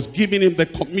Lord was giving him the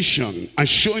commission and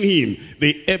showing him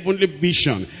the heavenly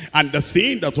vision and the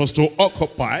thing that was to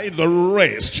occupy the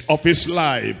rest of his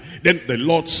life. Then the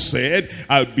Lord said,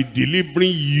 I'll be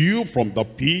delivering you from the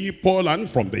people and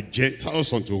from the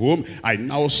Gentiles unto whom I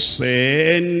now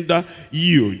send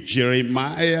you.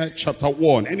 Jeremiah chapter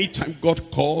 1. Anytime God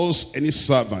calls any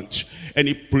servant,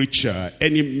 any preacher,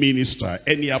 any minister,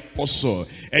 any apostle,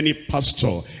 any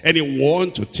pastor,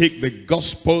 anyone to take the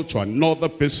gospel to another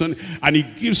person, and he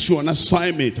gives you an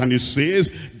assignment and he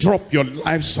says, drop your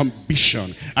life's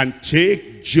ambition and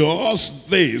take just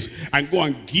this and go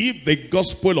and give the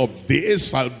gospel of this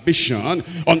salvation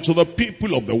unto the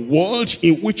people of the world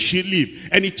in which you live.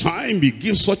 Anytime he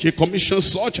gives such a commission,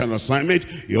 such an assignment,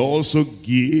 he also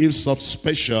gives a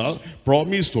special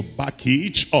promise to back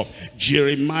it up.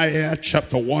 Jeremiah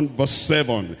chapter 1 verse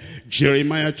 7.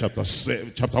 Jeremiah chapter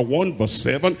 1 verse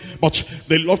 7. But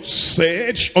the Lord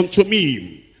said unto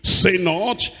me, Say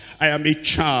not, I am a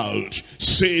child.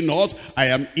 Say not, I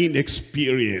am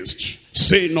inexperienced.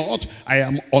 Say not, I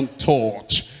am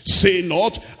untaught. Say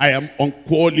not, I am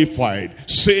unqualified.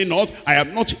 Say not, I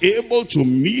am not able to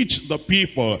meet the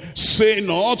people. Say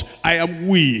not, I am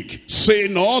weak. Say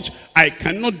not, I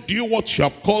cannot do what you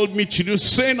have called me to do.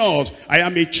 Say not, I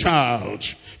am a child.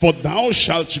 For thou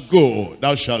shalt go,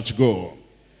 thou shalt go.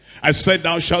 I said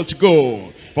thou shalt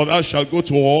go, for thou shalt go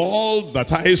to all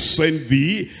that I send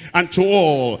thee, and to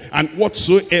all, and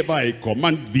whatsoever I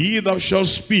command thee, thou shalt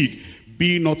speak.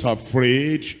 Be not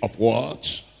afraid of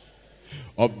what?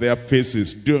 Of their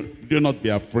faces. Do not be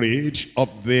afraid of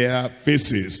their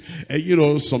faces. You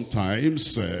know,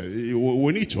 sometimes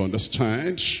we need to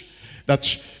understand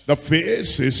that the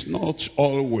face is not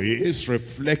always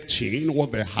reflecting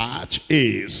what the heart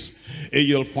is.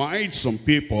 You'll find some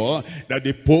people that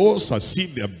they pose as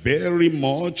if they're very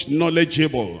much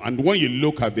knowledgeable. And when you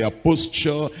look at their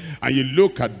posture, and you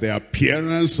look at their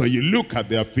appearance, and you look at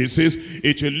their faces,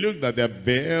 it will look that they're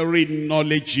very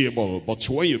knowledgeable. But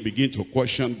when you begin to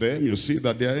question them, you see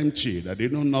that they're empty, that they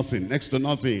know nothing, next to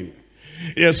nothing.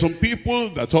 There are some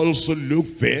people that also look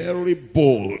very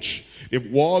bold. They've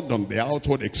worked on the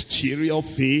outward exterior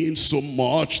things so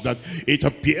much that it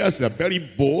appears they're very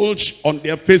bold on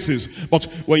their faces. But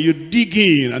when you dig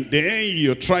in and then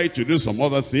you try to do some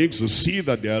other things, you see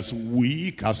that they're as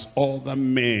weak as other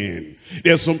men.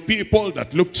 There are some people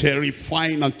that look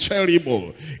terrifying and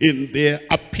terrible in their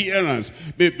appearance,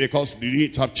 maybe because they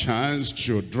didn't have chance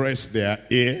to dress their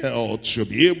hair or to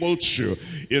be able to,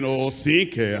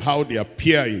 think how they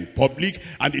appear in public,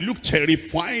 and they look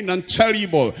terrifying and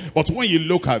terrible. But when you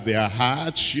look at their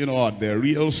hearts, at their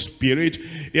real spirit,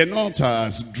 they're not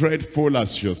as dreadful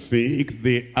as you think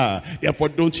they are. Therefore,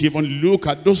 don't even look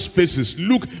at those faces.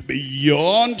 Look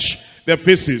beyond their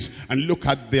faces and look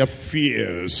at their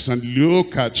fears and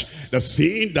look at the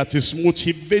thing that is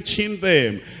motivating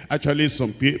them. Actually,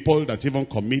 some people that even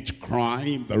commit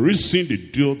crime, the reason they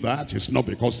do that is not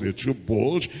because they're too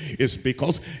bold, it's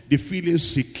because they feel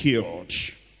insecure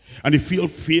and they feel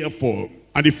fearful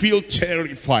and they feel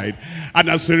terrified. And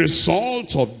as a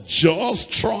result of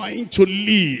just trying to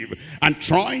live and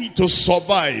trying to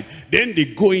survive, then they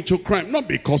go into crime. Not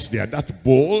because they are that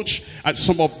bold, and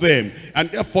some of them.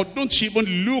 And therefore, don't even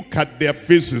look at their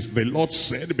faces. The Lord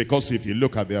said, because if you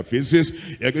look at their faces,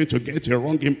 you're going to get a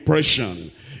wrong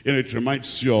impression. It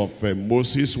reminds you of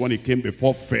Moses when he came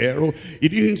before Pharaoh. He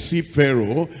didn't see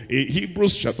Pharaoh.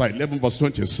 Hebrews chapter 11 verse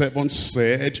 27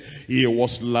 said he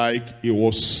was like he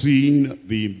was seeing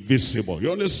the invisible. He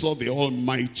only saw the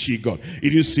Almighty God. He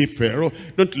didn't see Pharaoh.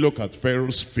 Don't look at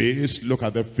Pharaoh's face. Look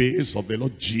at the face of the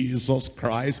Lord Jesus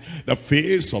Christ, the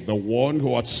face of the one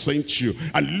who had sent you.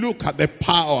 And look at the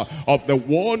power of the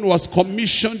one who has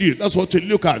commissioned you. That's what you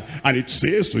look at. And it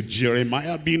says to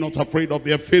Jeremiah, be not afraid of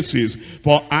their faces,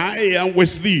 for I am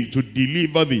with thee to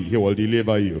deliver thee. He will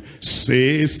deliver you,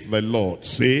 says the Lord,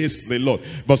 says the Lord.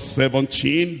 Verse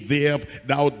 17,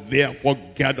 thou therefore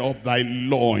gather up thy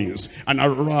loins and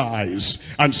arise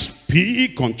and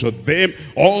speak unto them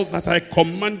all that I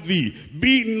command thee.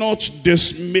 Be not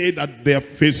dismayed at their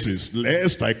faces,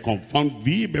 lest I confound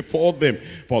thee before them.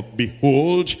 For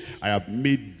behold, I have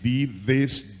made thee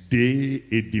this day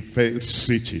a defense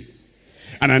city,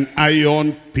 and an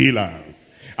iron pillar,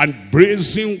 and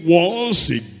brazen walls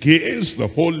against the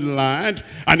whole land,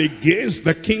 and against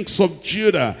the kings of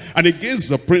Judah, and against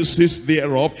the princes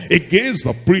thereof, against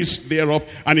the priests thereof,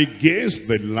 and against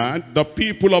the land, the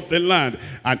people of the land.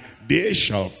 And they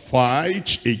shall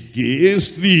fight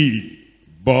against thee.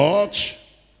 But,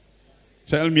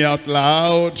 tell me out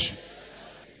loud,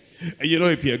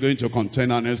 if you're going to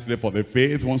contend honestly for the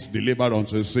faith, once delivered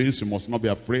unto the saints, you must not be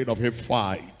afraid of a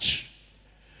fight.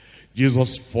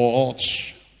 Jesus fought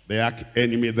the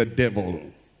enemy, the devil.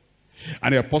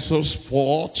 And the apostles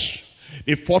fought.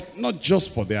 They fought not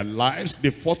just for their lives, they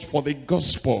fought for the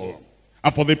gospel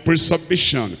and for the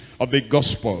preservation of the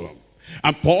gospel.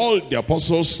 And Paul, the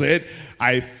apostle, said,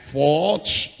 I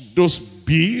fought those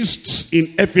beasts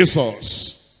in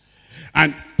Ephesus.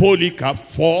 And Polycarp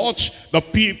fought the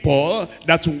people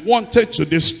that wanted to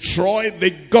destroy the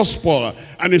gospel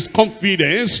and his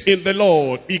confidence in the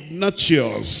Lord.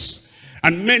 Ignatius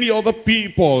and many other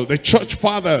people, the church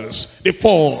fathers, they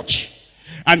fought.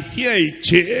 And here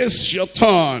it is your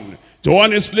turn to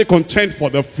honestly contend for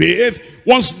the faith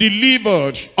once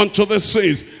delivered unto the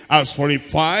saints. As for a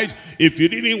fight, if you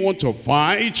didn't want to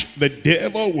fight, the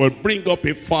devil will bring up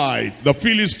a fight. The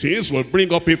Philistines will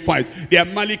bring up a fight. The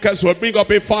Amalekites will bring up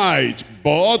a fight.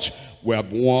 But we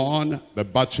have won the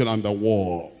battle and the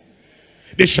war.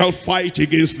 They shall fight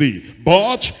against thee,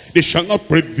 but they shall not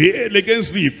prevail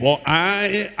against thee, for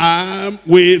I am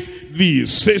with thee,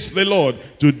 says the Lord,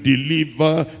 to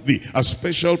deliver thee. A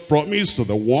special promise to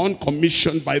the one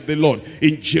commissioned by the Lord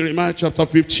in Jeremiah chapter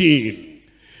 15.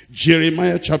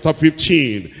 Jeremiah chapter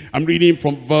 15. I'm reading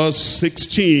from verse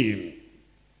 16.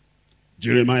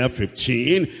 Jeremiah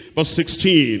 15, verse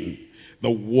 16. Thy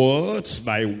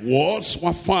words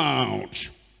were found,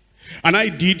 and I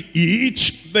did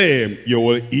eat them. You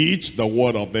will eat the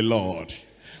word of the Lord.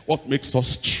 What makes us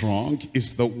strong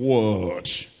is the word.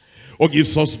 What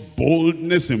gives us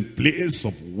boldness in place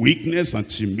of weakness and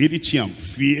timidity and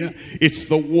fear? It's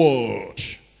the word.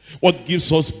 What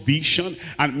gives us vision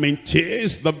and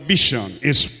maintains the vision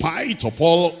in spite of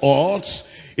all odds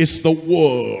is the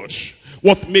word.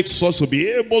 What makes us to be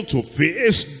able to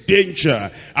face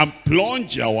danger and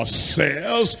plunge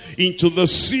ourselves into the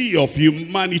sea of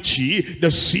humanity, the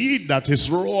sea that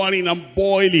is roaring and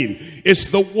boiling, is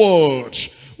the word.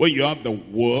 When you have the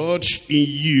word in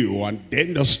you, and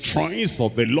then the strength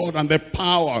of the Lord and the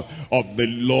power of the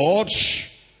Lord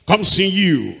comes in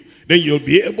you, then you'll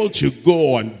be able to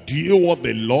go and do what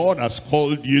the Lord has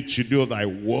called you to do. Thy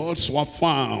words were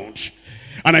found,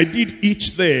 and I did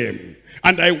eat them.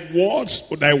 And thy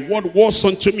word was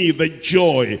unto me the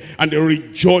joy and the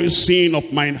rejoicing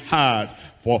of mine heart.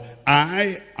 For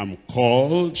I am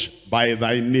called by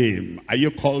thy name. Are you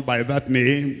called by that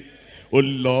name? O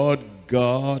Lord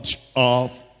God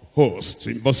of hosts.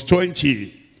 In verse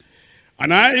 20.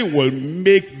 And I will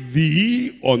make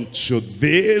thee unto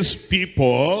this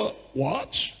people,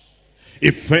 what?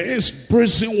 A first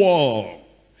brazen wall.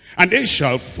 And they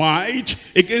shall fight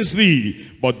against thee,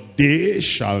 but they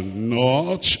shall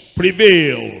not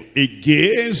prevail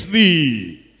against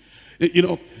thee. You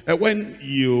know, when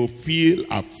you feel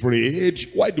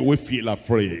afraid, why do we feel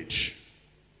afraid?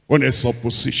 When there's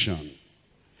opposition,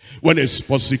 when there's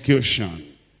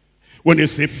persecution, when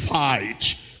there's a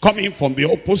fight coming from the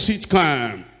opposite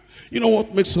camp. You know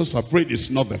what makes us afraid is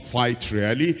not the fight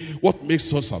really. What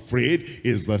makes us afraid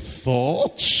is the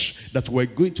thought that we're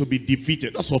going to be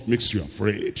defeated. That's what makes you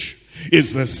afraid.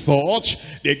 It's the thought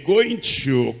they're going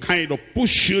to kind of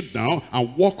push you down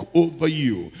and walk over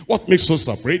you. What makes us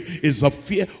afraid is the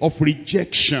fear of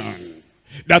rejection.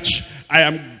 That I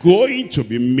am going to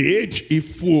be made a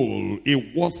fool,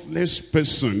 a worthless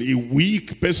person, a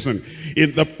weak person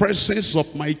in the presence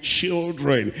of my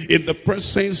children, in the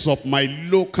presence of my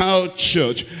local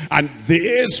church. And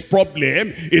this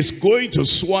problem is going to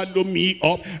swallow me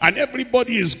up, and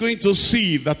everybody is going to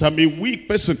see that I'm a weak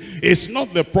person. It's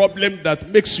not the problem that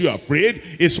makes you afraid.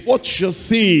 It's what you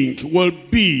think will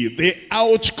be the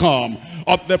outcome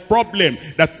of the problem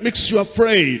that makes you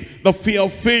afraid. The fear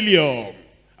of failure,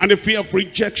 and the fear of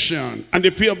rejection, and the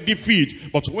fear of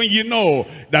defeat. But when you know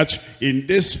that in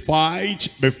this fight,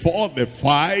 before the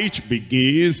fight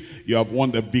begins, you have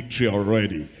won the victory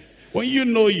already. When you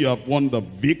know you have won the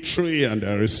victory and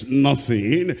there is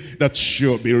nothing that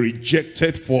you'll be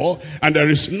rejected for, and there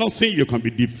is nothing you can be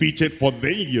defeated for,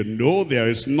 then you know there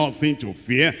is nothing to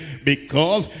fear,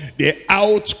 because the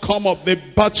outcome of the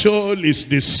battle is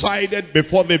decided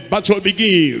before the battle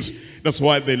begins. That's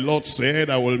why the Lord said,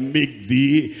 I will make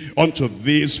thee unto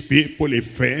these people a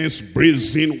first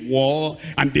brazen wall,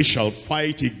 and they shall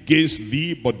fight against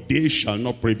thee, but they shall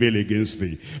not prevail against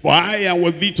thee. For I am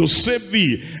with thee to save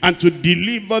thee and to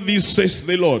deliver thee, says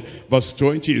the Lord. Verse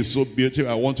 20 is so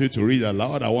beautiful. I want you to read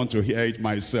aloud. I want to hear it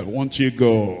myself. Won't you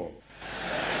go?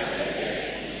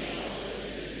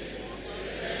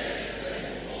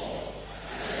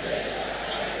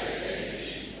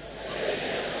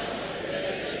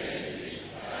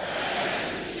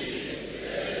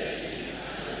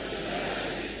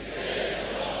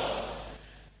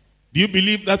 Do you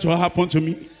believe that will happen to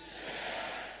me?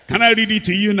 Can I read it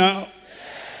to you now?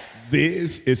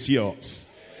 This is yours.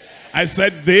 I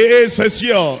said, this is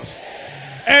yours.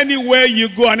 Anywhere you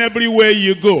go and everywhere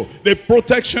you go, the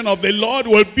protection of the Lord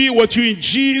will be with you in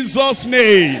Jesus'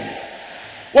 name.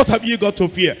 What have you got to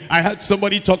fear? I had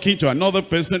somebody talking to another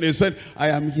person. They said, I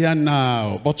am here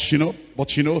now, but you know,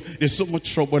 there's so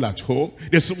much trouble at home.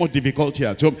 There's so much difficulty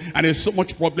at home. And there's so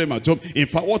much problem at home. In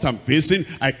fact, what I'm facing,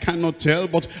 I cannot tell.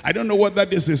 But I don't know whether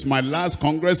this is my last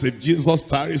Congress. If Jesus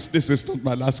tarries, this is not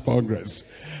my last Congress.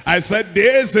 I said,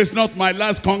 this is not my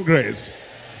last Congress.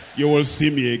 You will see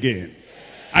me again.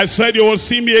 I said, you will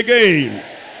see me again.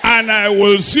 And I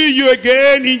will see you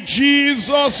again in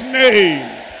Jesus'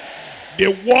 name. The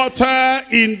water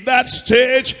in that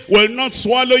stage will not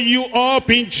swallow you up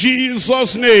in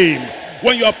Jesus' name.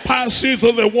 When you are passing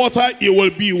through the water, he will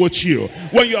be with you.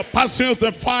 When you are passing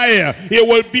through the fire, he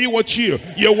will be with you.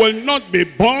 You will not be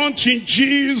burnt in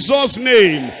Jesus'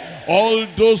 name. All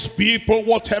those people,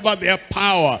 whatever their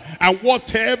power and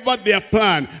whatever their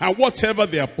plan and whatever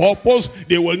their purpose,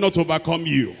 they will not overcome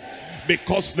you.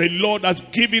 Because the Lord has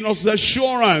given us the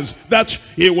assurance that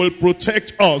he will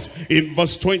protect us. In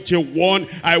verse 21,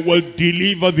 I will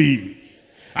deliver thee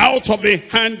out of the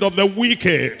hand of the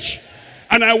wicked,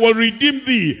 and I will redeem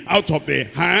thee out of the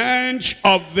hand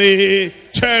of the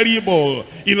terrible.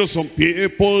 You know, some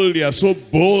people, they are so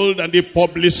bold and they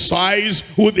publicize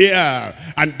who they are.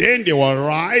 And then they will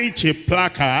write a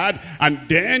placard, and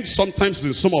then sometimes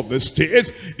in some of the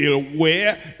states, they'll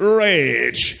wear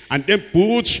red and then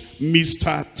put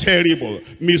Mr. Terrible,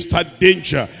 Mr.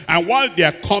 Danger. And while they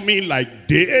are coming like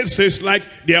this, it's like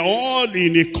they're all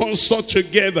in a concert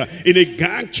together, in a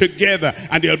gang together,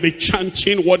 and they'll be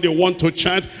chanting what they want to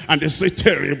chant, and they say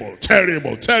terrible,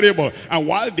 terrible, terrible. And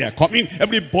while they are coming,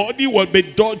 everybody will be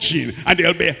dodging and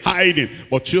they'll be hiding.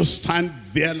 But you stand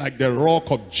there like the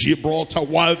rock of Gibraltar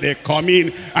while they're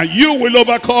coming, and you will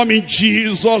overcome in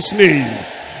Jesus' name.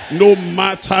 No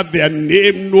matter their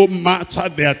name, no matter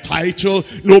their title,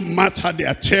 no matter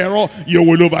their terror, you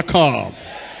will overcome.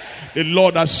 The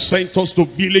Lord has sent us to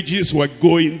villages, we're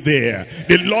going there.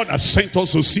 The Lord has sent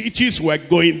us to cities, we're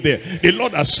going there. The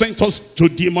Lord has sent us to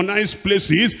demonized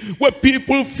places where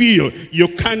people feel you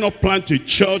cannot plant a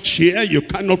church here, you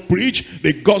cannot preach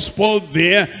the gospel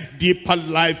there. Deeper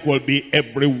life will be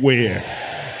everywhere.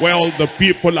 Where all the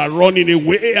people are running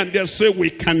away and they say we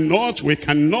cannot, we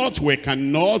cannot, we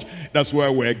cannot. That's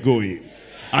where we're going.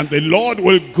 And the Lord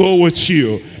will go with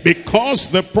you, because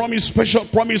the promise, special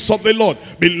promise of the Lord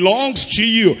belongs to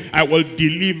you. I will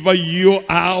deliver you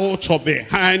out of the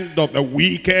hand of the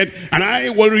wicked, and I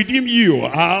will redeem you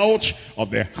out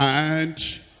of the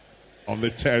hand of the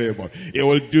terrible. He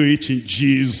will do it in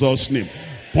Jesus' name.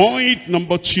 Point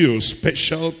number 2,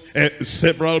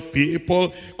 several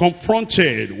people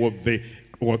confronted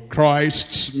with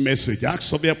Christ's message.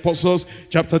 Acts of the Apostles,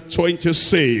 chapter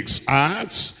 26.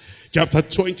 Acts chapter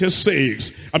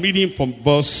 26, I'm reading from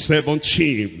verse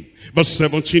 17. Verse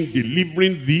 17,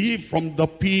 delivering thee from the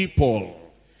people.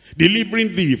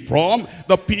 Delivering thee from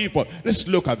the people. Let's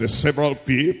look at the several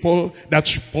people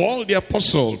that Paul the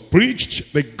apostle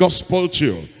preached the gospel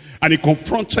to. And he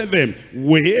confronted them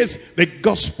with the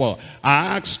gospel.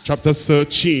 Acts chapter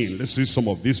 13. Let's see some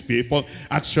of these people.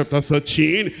 Acts chapter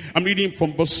 13, I'm reading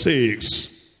from verse 6.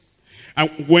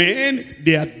 And when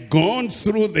they had gone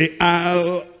through the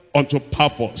isle unto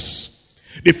Paphos,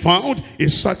 they found a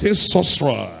certain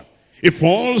sorcerer, a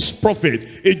false prophet,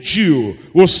 a Jew,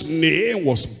 whose name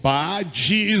was Bar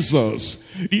Jesus.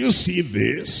 Do you see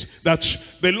this? That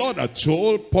the Lord had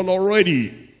told Paul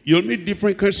already, you'll meet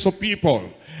different kinds of people.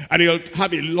 And he'll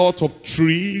have a lot of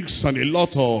tricks and a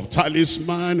lot of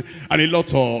talisman and a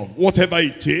lot of whatever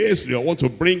it is they'll want to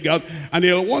bring out. And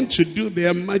they'll want to do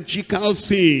their magical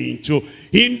thing to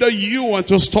hinder you and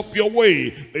to stop your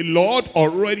way. The Lord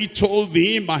already told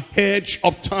them ahead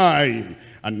of time.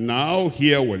 And now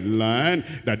here we learn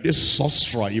that this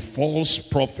sorcerer, a false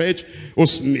prophet,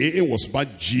 whose name was Bar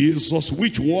Jesus,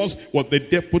 which was the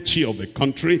deputy of the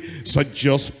country,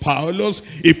 Sergius Paulus,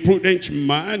 a prudent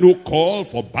man who called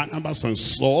for Barnabas and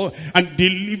Saul and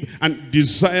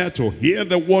desired to hear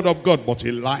the word of God, but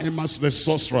Elymas the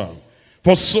sorcerer.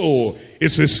 For so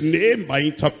is his name by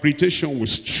interpretation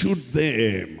withstood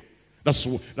them. That's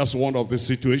one of the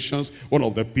situations, one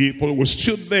of the people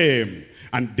withstood them.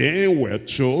 And then we're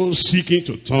told, seeking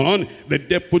to turn the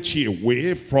deputy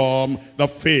away from the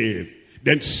faith.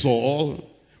 Then Saul,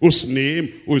 whose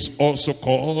name was also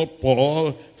called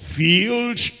Paul,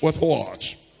 filled with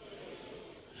what?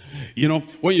 You know,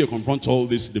 when you confront all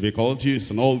these difficulties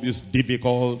and all these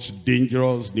difficult,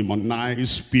 dangerous,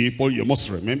 demonized people, you must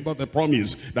remember the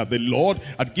promise that the Lord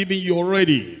had given you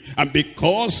already. And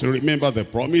because you remember the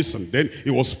promise, and then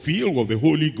he was filled with the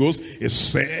Holy Ghost, he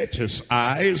set his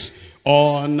eyes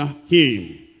on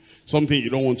him. Something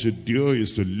you don't want to do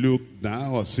is to look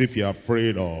down as if you're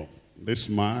afraid of this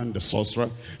man, the sorcerer.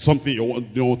 Something you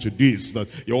don't want to do is that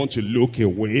you want to look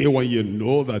away when you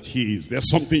know that he is there.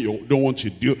 Something you don't want to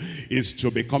do is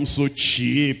to become so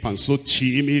cheap and so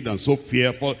timid and so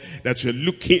fearful that you're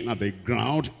looking at the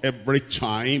ground every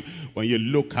time. When you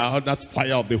look out, that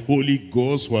fire of the Holy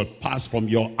Ghost will pass from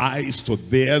your eyes to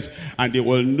theirs, and they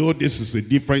will know this is a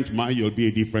different man. You'll be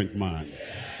a different man.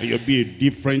 You'll be a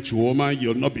different woman.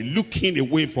 You'll not be looking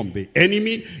away from the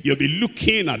enemy. You'll be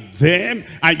looking at them,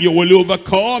 and you will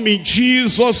overcome in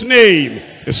Jesus' name.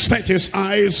 He set his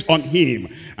eyes on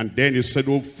him. And then he said,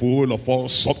 "O full of all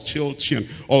subtlety and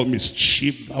all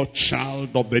mischief, thou child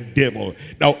of the devil,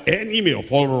 thou enemy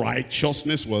of all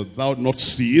righteousness, wilt thou not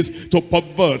cease to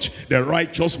pervert the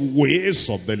righteous ways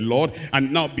of the Lord?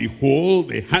 And now behold,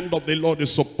 the hand of the Lord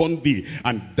is upon thee,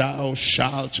 and thou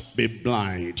shalt be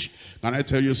blind." Can I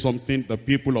tell you something? The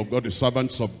people of God, the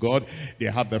servants of God, they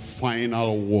have the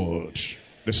final word.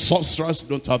 The sorcerers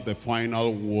don't have the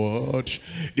final word.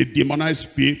 The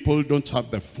demonized people don't have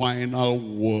the final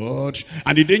word.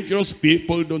 And the dangerous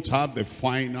people don't have the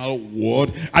final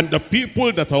word. And the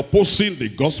people that are opposing the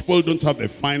gospel don't have the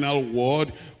final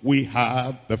word. We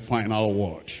have the final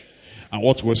word. And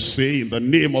what we say in the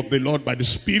name of the Lord by the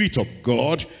Spirit of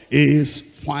God is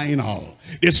final.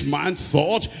 This man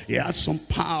thought he had some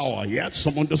power, he had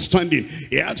some understanding,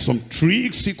 he had some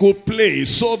tricks he could play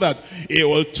so that he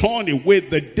will turn away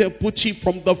the deputy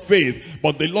from the faith.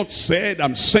 But the Lord said,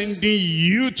 "I'm sending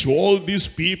you to all these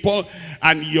people,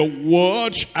 and your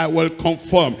word I will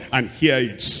confirm." And here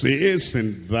it says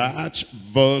in that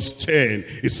verse 10,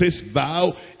 it says,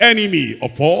 "Thou enemy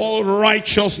of all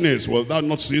righteousness, will thou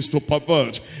not cease to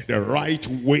pervert the right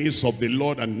ways of the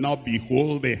Lord? And now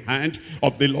behold, the hand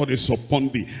of the Lord is upon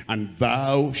thee, and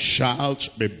thou shalt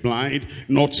be blind,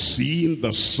 not seeing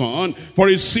the sun for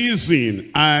a season."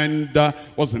 And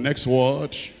what's the next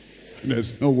word?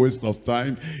 There's no waste of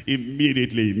time.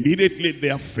 Immediately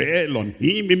there fell on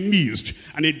him a mist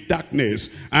and a darkness,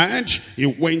 and he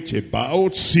went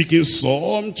about seeking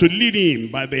some to lead him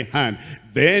by the hand.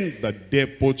 Then the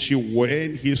deputy,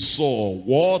 when he saw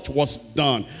what was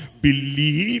done,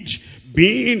 believed,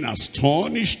 being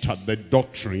astonished at the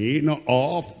doctrine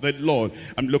of the Lord.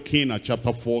 I'm looking at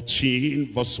chapter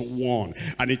 14, verse 1.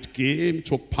 "And it came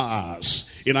to pass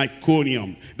in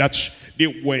Iconium that they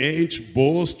went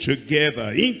both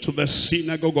together into the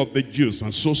synagogue of the Jews,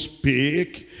 and so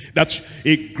spake, that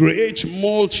a great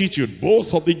multitude,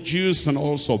 both of the Jews and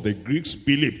also of the Greeks,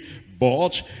 believed.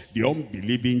 But the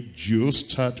unbelieving Jews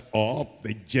stirred up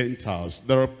the Gentiles."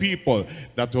 There are people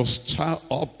that will stir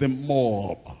up the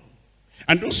mob.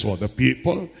 And those were the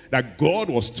people that God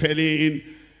was telling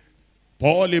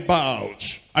Paul about.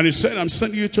 And he said, "I'm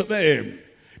sending you to them."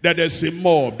 That there's a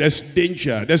mob, there's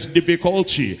danger, there's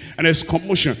difficulty, and there's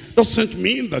commotion. Doesn't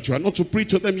mean that you are not to preach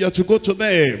to them, you have to go to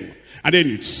them. And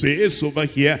then it says over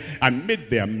here, "and made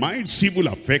their minds evil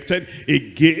affected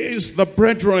against the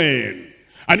brethren."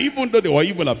 And even though they were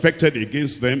evil affected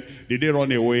against them, did they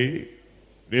run away?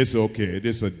 They say, "Okay,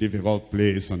 this is a difficult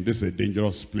place and this is a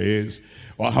dangerous place.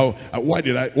 Well, why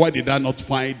did I not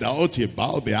find out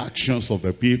about the actions of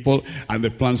the people and the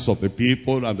plans of the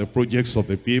people and the projects of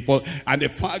the people and the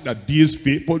fact that these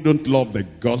people don't love the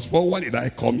gospel? Why did I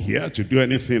come here to do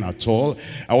anything at all?"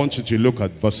 I want you to look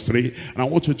at verse 3, and I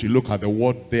want you to look at the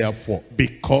word "therefore,"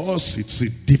 because it's a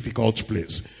difficult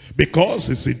place. Because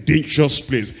it's a dangerous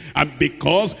place, and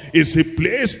because it's a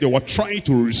place they were trying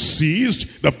to resist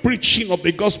the preaching of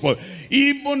the gospel.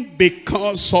 Even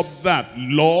because of that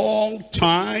long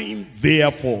time,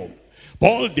 therefore,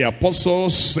 Paul the apostle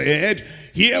said,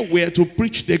 here we are to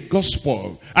preach the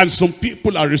gospel, and some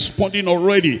people are responding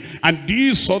already, and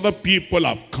these other people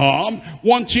have come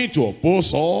wanting to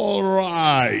oppose. All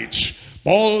right,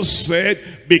 Paul said,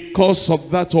 because of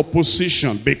that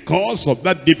opposition, because of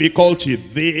that difficulty,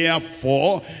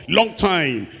 therefore, long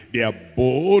time, they are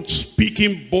both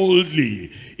speaking boldly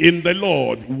in the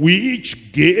Lord,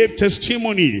 which gave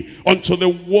testimony unto the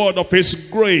word of his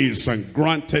grace, and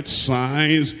granted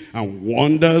signs and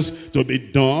wonders to be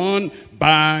done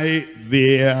by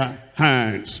their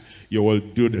hands. You will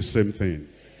do the same thing.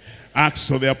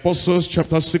 Acts of the Apostles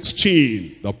chapter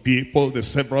 16, the people, the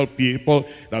several people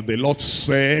that the Lord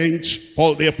sent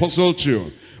Paul the apostle to.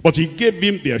 But he gave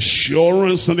him the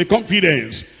assurance and the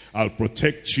confidence, "I'll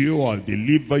protect you, I'll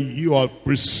deliver you, I'll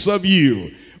preserve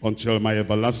you until my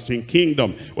everlasting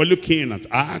kingdom." We're looking at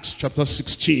Acts chapter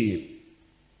 16,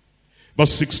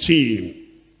 verse 16.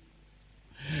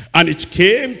 "And it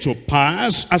came to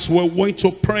pass, as we went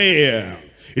to prayer,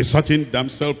 a certain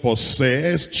damsel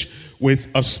possessed with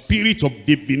a spirit of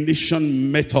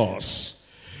divination met us,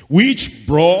 which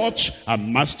brought our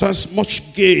masters much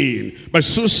gain by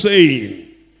so saying.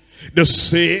 The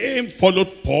same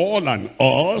followed Paul and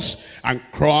us, and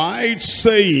cried,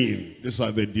 saying," these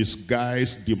are the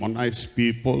disguised, demonized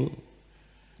people,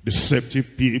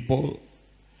 deceptive people,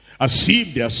 as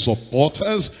if they are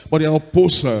supporters, but they are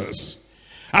opposers.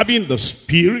 having the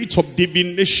spirit of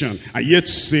divination, and yet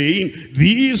saying,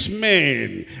 these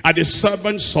men are the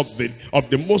servants of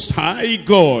the Most High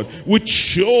God, which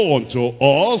show unto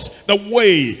us the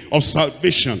way of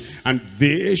salvation. And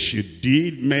this she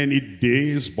did many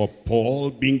days. But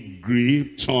Paul, being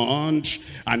grieved, turned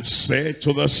and said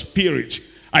to the spirit,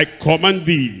 I command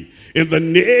thee in the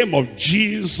name of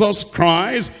Jesus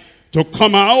Christ to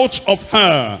come out of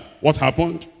her. What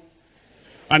happened?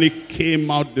 And it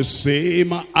came out the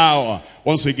same hour.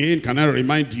 Once again, can I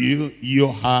remind you,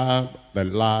 you have the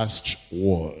last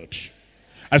word.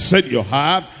 I said you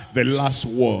have the last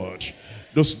word.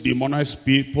 Those demonized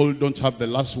people don't have the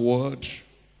last word.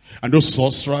 And those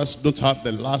sorcerers don't have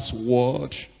the last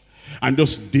word. And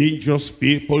those dangerous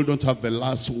people don't have the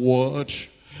last word.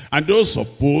 And those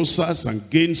opposers and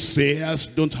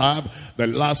gainsayers don't have the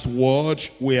last word.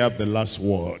 We have the last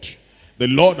word. The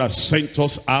Lord has sent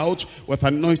us out with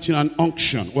anointing and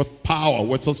unction, with power,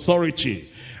 with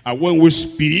authority. And when we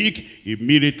speak,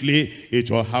 immediately it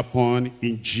will happen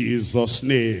in Jesus'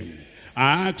 name.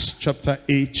 Acts chapter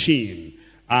 18.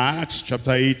 Acts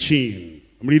chapter 18.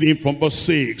 I'm reading from verse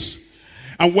 6.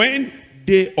 And when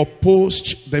they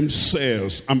opposed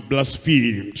themselves and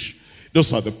blasphemed,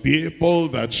 those are the people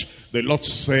that the Lord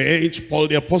sent Paul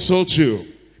the apostle to.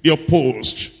 They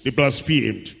opposed, they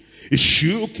blasphemed. He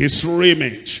shook his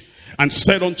raiment and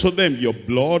said unto them, your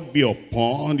blood be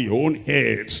upon your own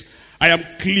heads. I am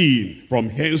clean. From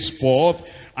henceforth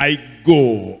I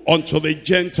go unto the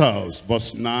Gentiles.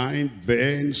 Verse 9,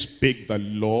 then spake the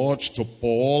Lord to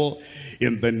Paul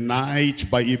in the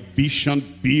night by a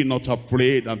vision, be not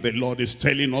afraid. And the Lord is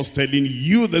telling us, telling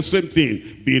you the same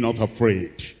thing, be not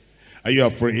afraid. Are you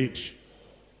afraid?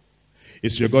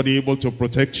 Is your God able to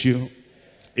protect you?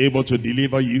 Able to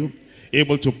deliver you?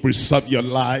 Able to preserve your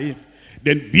life?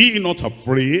 Then be not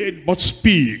afraid, but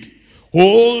speak.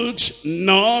 Hold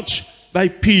not thy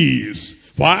peace,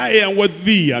 for I am with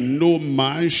thee, and no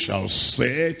man shall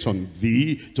set on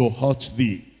thee to hurt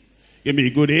thee. Give me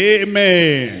a good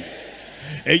amen.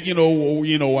 And you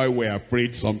know why we're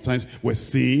afraid sometimes? We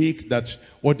think that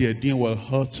what they're doing will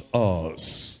hurt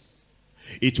us.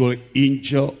 It will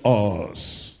injure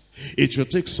us. It will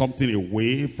take something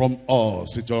away from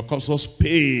us. It will cause us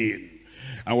pain.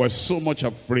 And we're so much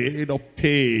afraid of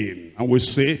pain. And we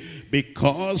say,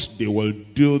 because they will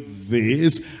do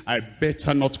this, I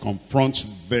better not confront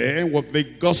them with the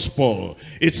gospel.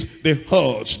 It's the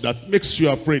hurt that makes you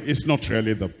afraid. It's not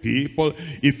really the people.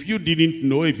 If you didn't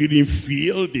know, if you didn't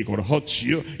feel they could hurt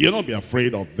you, you'll not be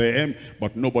afraid of them,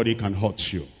 but nobody can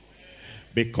hurt you.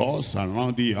 Because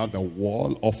around you have the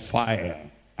wall of fire.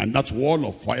 And that wall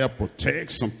of fire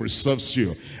protects and preserves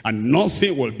you. And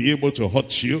nothing will be able to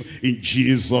hurt you in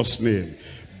Jesus' name.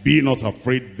 Be not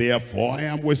afraid, therefore, I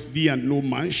am with thee, and no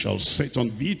man shall set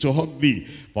on thee to hurt thee.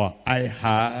 For I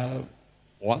have,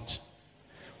 what?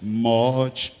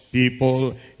 Much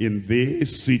people in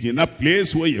this city. In that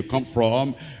place where you come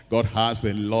from, God has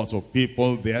a lot of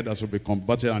people there that will be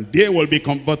converted. And they will be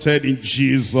converted in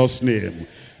Jesus' name.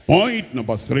 Point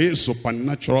number 3,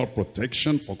 supernatural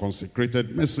protection for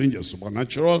consecrated messengers.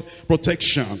 Supernatural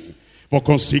protection for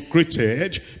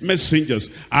consecrated messengers.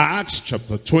 Acts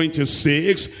chapter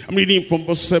 26, I'm reading from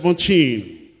verse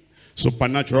 17.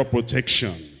 Supernatural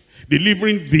protection.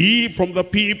 Delivering thee from the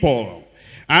people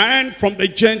and from the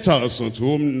Gentiles, unto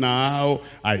whom now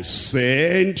I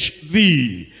send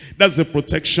thee. That's the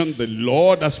protection the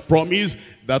Lord has promised.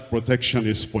 That protection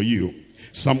is for you.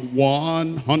 Psalm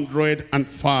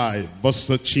 105, verse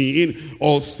 13,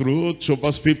 all through to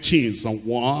verse 15. Psalm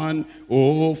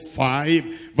 105,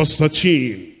 verse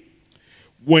 13.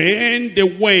 When they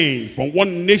went from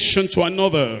one nation to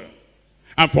another,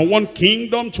 and from one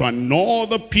kingdom to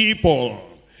another people,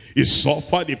 he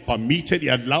suffered, he permitted, he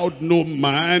allowed no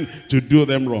man to do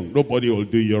them wrong. Nobody will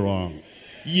do you wrong.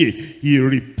 Yea, he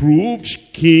reproved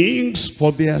kings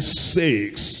for their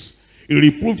sakes. He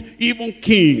reproved even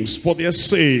kings for their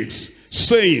sakes,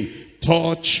 saying,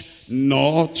 touch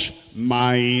not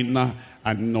mine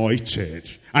anointed,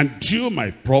 and do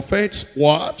my prophets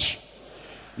what?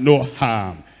 No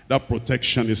harm. That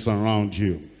protection is around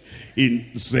you.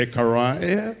 In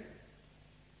Zechariah,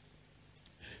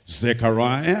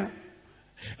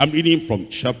 I'm reading from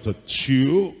chapter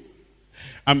 2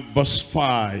 and verse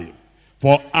 5.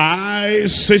 For I,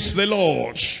 says the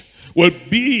Lord, will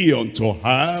be unto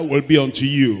her, will be unto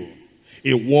you,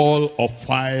 a wall of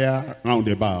fire round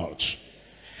about,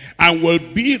 and will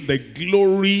be the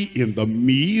glory in the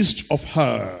midst of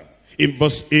her. In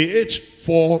verse 8,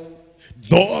 for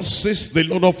thus says the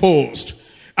Lord of hosts,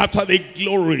 after the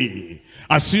glory,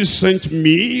 as he sent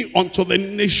me unto the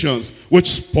nations which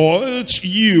spoiled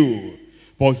you,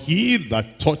 For he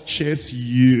that touches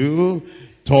you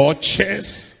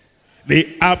touches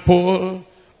the apple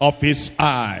of his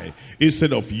eye.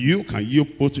 Instead of you, can you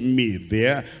put me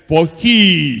there? For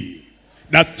he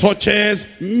that touches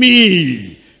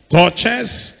me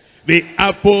touches the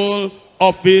apple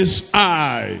of his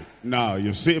eye. Now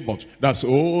you say, but that's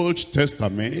Old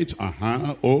Testament.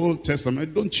 Old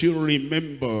Testament. Don't you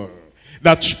remember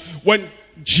that when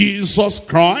Jesus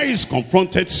Christ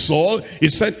confronted Saul, he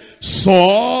said,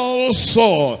 Saul,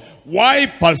 Saul, why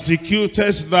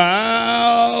persecutest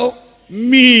thou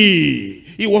me?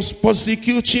 He was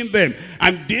persecuting them,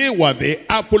 and they were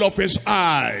the apple of his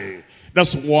eye.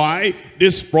 That's why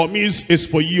this promise is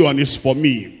for you and is for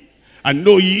me. And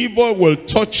no evil will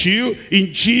touch you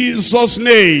in Jesus'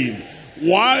 name.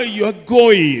 While you're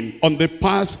going on the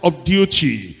path of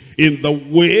duty, in the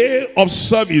way of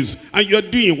service, and you're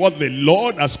doing what the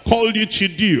Lord has called you to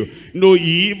do, no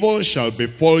evil shall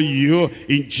befall you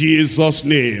in Jesus'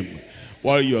 name.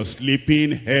 While you're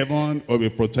sleeping, heaven will be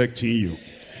protecting you.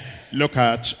 Look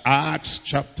at Acts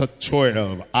chapter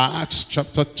 12. Acts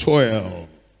chapter 12.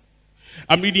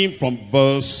 I'm reading from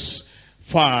verse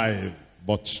 5.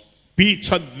 But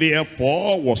Peter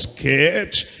therefore was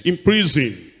kept in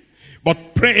prison,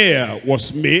 but prayer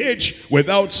was made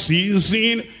without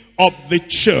ceasing of the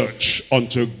church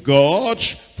unto God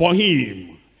for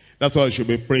him. That's why you should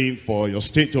be praying for your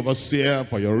state overseer,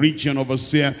 for your region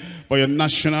overseer, for your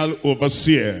national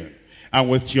overseer. And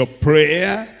with your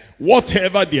prayer,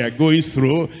 whatever they are going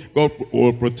through, God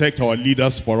will protect our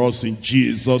leaders for us in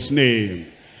Jesus'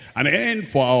 name. And then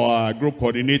for our group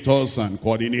coordinators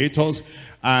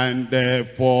and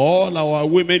for all our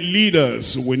women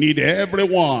leaders, we need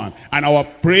everyone, and our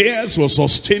prayers will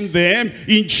sustain them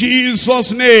in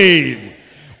Jesus' name.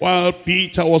 While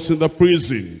Peter was in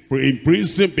prison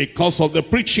because of the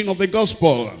preaching of the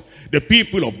gospel, the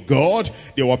people of God,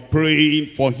 they were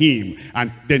praying for him.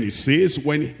 And then it says,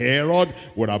 when Herod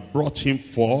would have brought him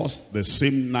forth the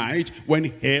same night, when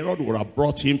Herod would have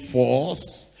brought him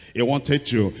forth, he wanted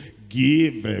to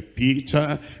give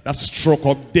Peter that stroke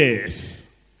of death.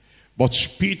 But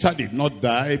Peter did not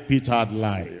die. Peter had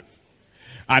life.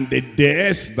 And the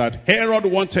death that Herod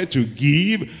wanted to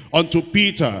give unto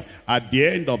Peter at the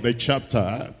end of the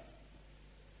chapter,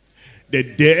 the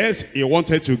death he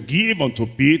wanted to give unto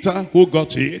Peter, who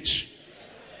got it?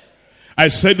 I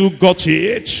said, who got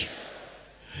it?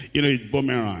 You know, it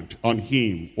boomeranged on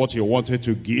him. What he wanted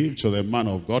to give to the man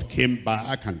of God came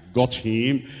back and got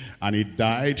him, and he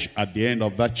died at the end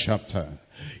of that chapter.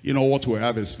 You know, what we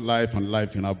have is life, and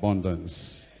life in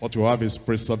abundance. What we have is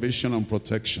preservation and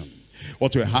protection.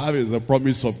 What we have is the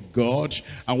promise of God,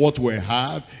 and what we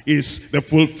have is the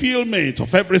fulfillment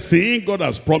of everything God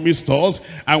has promised us,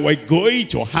 and we're going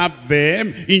to have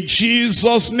them in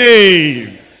Jesus'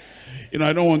 name. You know,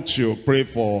 I don't want to pray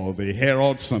for the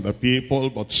Herods and the people,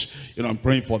 but, you know, I'm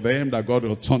praying for them that God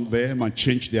will turn them and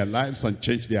change their lives and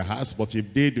change their hearts. But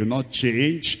if they do not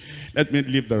change, let me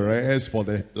leave the rest for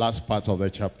the last part of the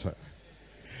chapter.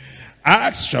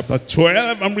 Acts chapter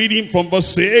 12, I'm reading from verse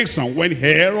 6. And when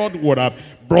Herod would have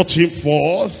brought him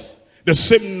forth, the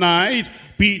same night,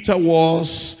 Peter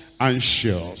was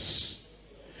anxious.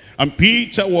 And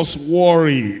Peter was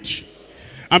worried.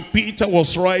 And Peter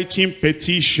was writing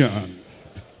petition.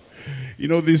 You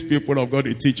know, these people of God,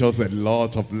 they teach us a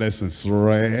lot of lessons.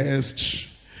 Rest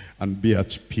and be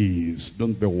at peace.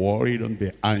 Don't be worried, don't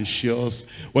be anxious.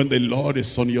 When the Lord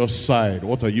is on your side,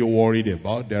 what are you worried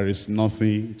about? There is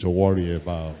nothing to worry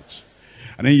about.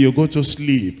 And then you go to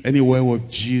sleep. Anywhere with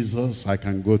Jesus, I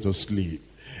can go to sleep.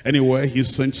 Anywhere he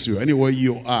sends you, anywhere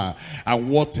you are.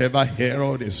 And whatever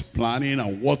Herod is planning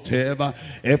and whatever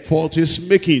effort is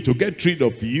making to get rid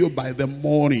of you, by the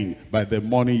morning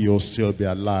you'll still be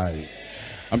alive.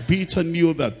 And Peter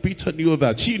knew that.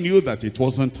 He knew that it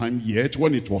wasn't time yet.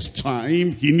 When it was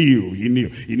time, he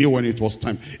knew when it was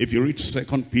time. If you read 2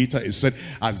 Peter, it said,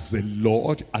 as the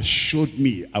Lord has showed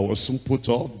me, I will soon put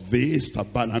up this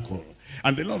tabernacle.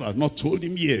 And the Lord had not told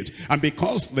him yet. And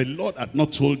because the Lord had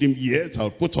not told him yet, I'll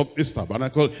put up this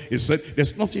tabernacle, he said,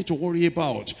 there's nothing to worry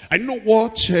about. I know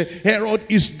what Herod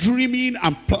is dreaming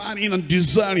and planning and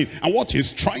designing, and what he's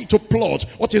trying to plot,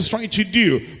 what he's trying to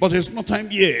do. But it's not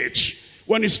time yet.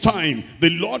 When it's time,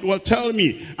 the Lord will tell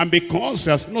me. And because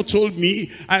he has not told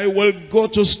me, I will go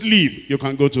to sleep. You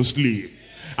can go to sleep.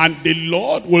 And the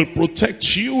Lord will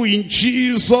protect you in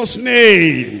Jesus'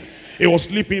 name. He was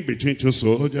sleeping between two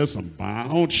soldiers and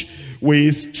bound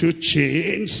with two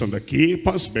chains, and the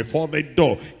keepers before the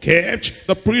door kept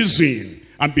the prison.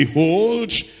 And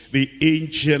behold, the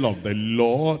angel of the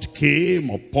Lord came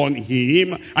upon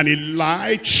him, and a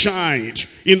light shined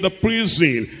in the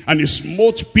prison, and he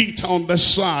smote Peter on the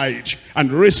side,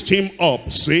 and raised him up,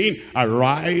 saying,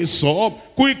 arise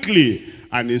up quickly.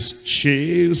 And his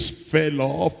chains fell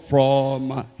off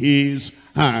from his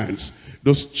hands.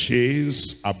 Those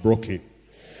chains are broken.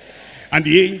 And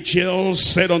the angel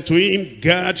said unto him,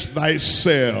 gird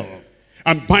thyself,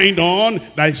 and bind on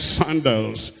thy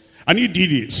sandals. And he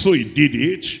did it. So he did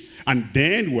it. And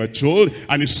then we're told,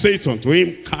 and he said unto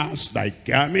him, cast thy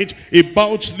garment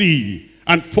about thee,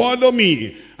 and follow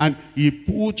me. And he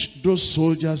put those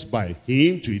soldiers by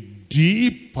him to a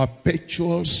deep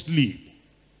perpetual sleep.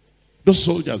 Those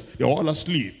soldiers, they were all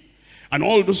asleep. And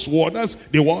all those warders,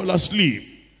 they were all asleep.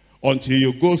 Until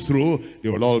you go through, they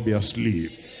will all be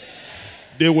asleep.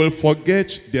 They will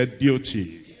forget their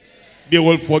duty. They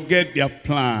will forget their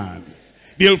plan.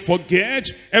 They'll forget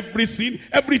everything,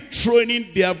 every training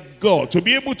they have got to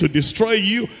be able to destroy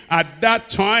you. At that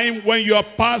time when you are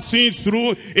passing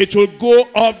through, it will go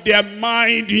off their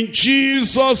mind in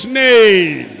Jesus'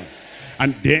 name.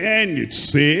 And then it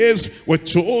says, we're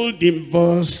told in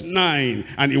verse 9,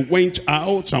 and he went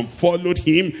out and followed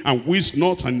him, and wist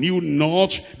not and knew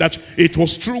not that it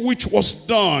was true which was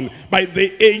done by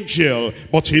the angel.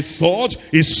 But he thought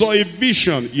he saw a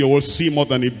vision. You will see more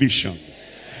than a vision.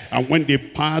 And when they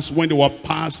were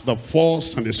past the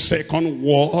first and the second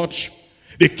watch,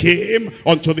 they came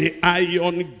unto the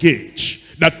iron gate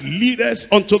that leadeth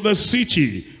unto the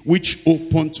city, which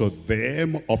opened to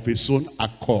them of his own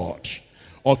accord.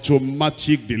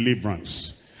 Automatic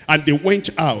deliverance. And they went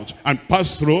out and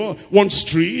passed through one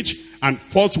street, and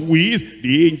forthwith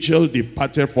the angel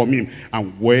departed from him.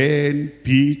 And when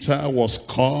Peter was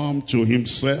come to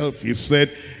himself, he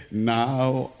said,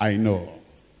 now I know.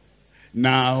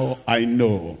 Now I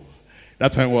know.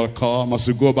 That time will come, as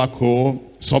you go back home,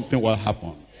 something will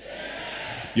happen.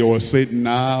 You will say,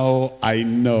 now I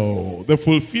know. The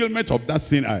fulfillment of that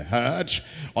thing I heard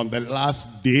on the last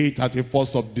day,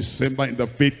 31st of December, in the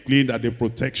faith clean, that the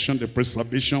protection, the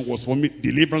preservation was for me,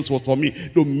 deliverance was for me,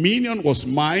 dominion was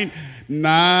mine.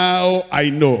 Now I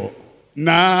know.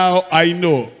 Now I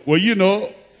know. Will you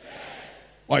know?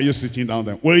 Why are you sitting down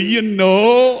there? Will you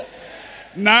know?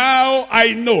 Now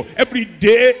I know. Every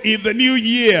day in the new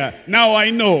year, now I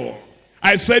know.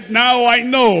 I said, now I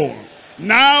know.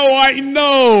 Now I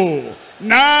know.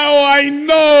 Now I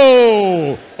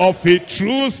know of a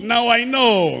truth. Now I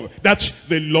know that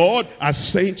the Lord has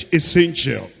sent his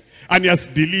angel, and he has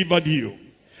delivered you.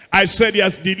 I said he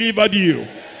has delivered you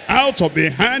out of the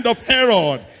hand of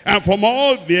Herod, and from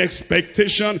all the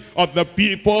expectation of the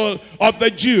people of the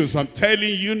Jews. I'm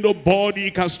telling you, nobody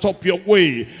can stop your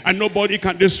way, and nobody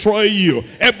can destroy you.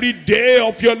 Every day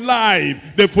of your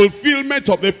life, the fulfillment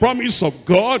of the promise of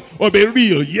God will be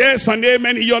real. Yes and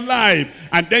amen in your life.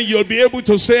 And then you'll be able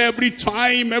to say every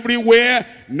time, everywhere,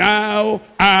 now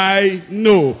I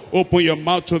know. Open your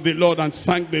mouth to the Lord and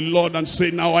thank the Lord and say,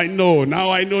 now I know,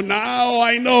 now I know, now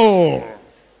I know.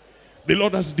 The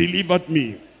Lord has delivered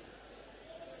me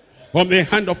from the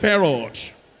hand of Herod.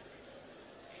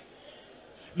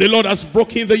 The Lord has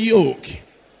broken the yoke.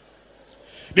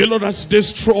 The Lord has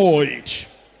destroyed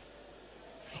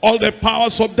all the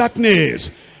powers of darkness.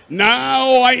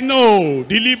 Now I know.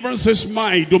 Deliverance is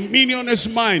mine. Dominion is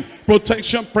mine.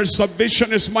 Protection,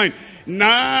 preservation is mine.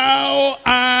 Now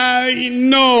I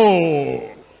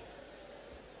know.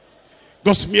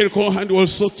 God's miracle hand will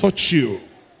so touch you,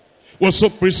 will so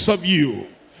preserve you,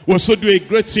 will so do a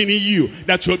great thing in you,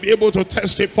 that you'll be able to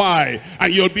testify,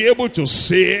 and you'll be able to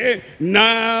say,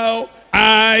 now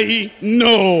I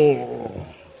know.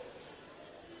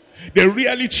 The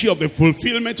reality of the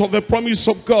fulfillment of the promise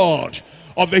of God,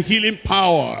 of the healing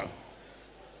power,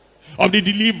 of the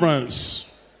deliverance,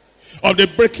 of the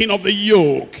breaking of the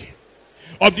yoke,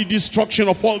 of the destruction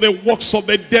of all the works of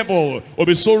the devil will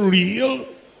be so real,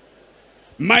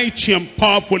 mighty and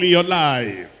powerful in your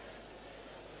life.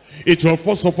 It will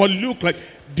first of all look like,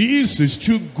 this is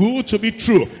too good to be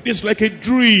true. This is like a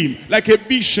dream, like a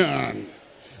vision.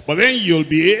 But then you'll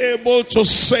be able to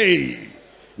say,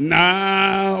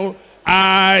 now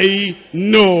I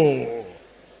know.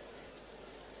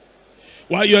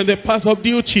 While you're in the path of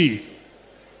duty,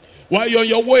 while you're on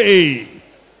your way,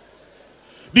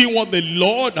 doing what the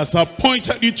Lord has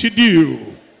appointed you to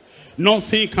do,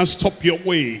 nothing can stop your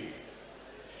way.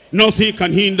 Nothing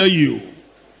can hinder you.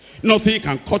 Nothing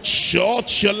can cut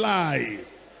short your life.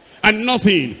 And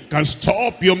nothing can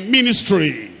stop your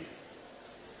ministry.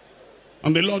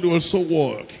 And the Lord will also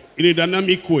work in a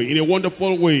dynamic way, in a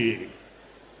wonderful way.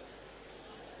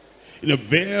 in a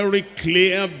very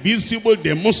clear, visible,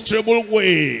 demonstrable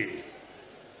way,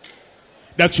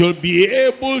 that you'll be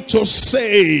able to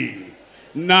say,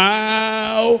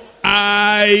 now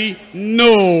I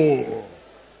know.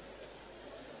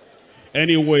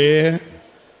 Anywhere,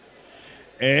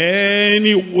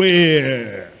 anywhere.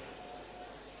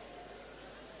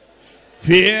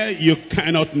 Fear you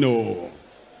cannot know.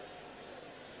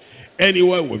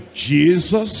 Anywhere with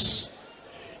Jesus,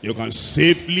 you can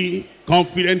safely,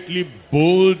 confidently,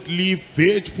 boldly,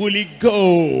 faithfully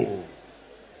go.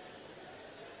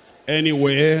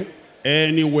 Anywhere,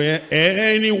 anywhere,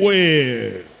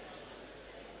 anywhere.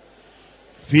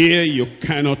 Fear you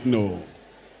cannot know.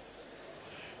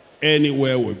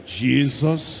 Anywhere with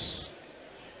Jesus,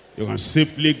 you can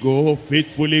safely go,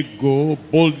 faithfully go,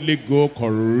 boldly go,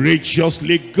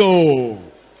 courageously go.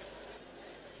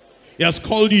 He has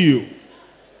called you.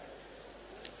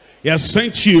 He has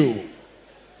sent you.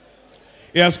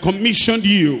 He has commissioned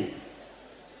you.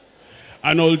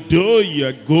 And although you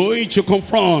are going to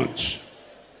confront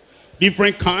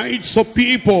different kinds of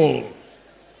people,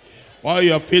 while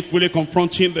you are faithfully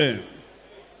confronting them,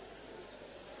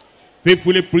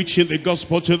 faithfully preaching the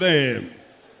gospel to them,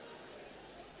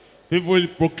 faithfully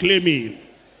proclaiming,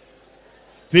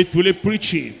 faithfully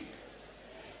preaching,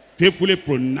 faithfully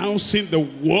pronouncing the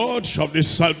word of the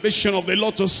salvation of the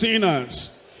Lord to sinners,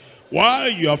 while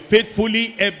you are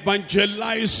faithfully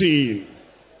evangelizing,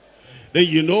 then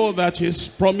you know that his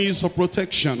promise of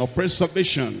protection, of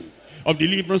preservation, of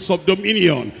deliverance, of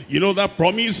dominion, you know that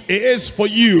promise is for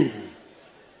you.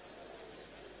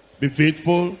 Be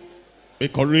faithful, be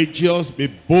courageous, be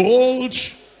bold.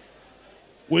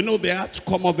 We know the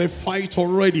outcome of the fight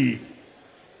already.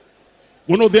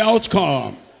 We know the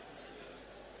outcome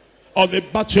of the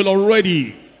battle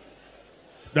already.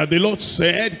 That the Lord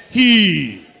said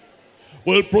he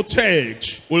will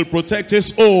protect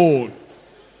his own.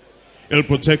 He'll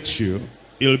protect you.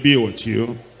 He'll be with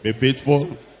you. Be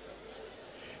faithful.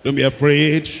 Don't be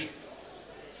afraid.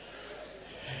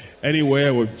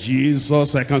 Anywhere with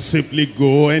Jesus, I can simply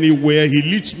go. Anywhere he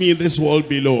leads me in this world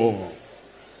below.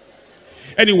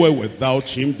 Anywhere without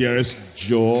him, there is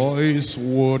joys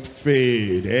would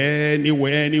fade.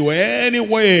 Anywhere, anywhere,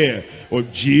 anywhere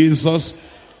with Jesus,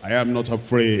 I am not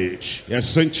afraid. He has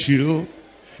sent you.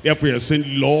 Therefore, he has said,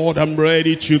 Lord, I'm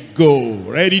ready to go.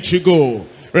 Ready to go.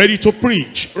 Ready to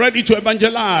preach. Ready to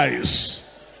evangelize.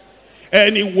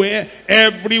 Anywhere,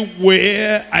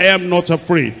 everywhere, I am not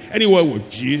afraid. Anywhere with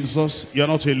Jesus, you're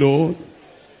not alone.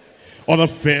 Other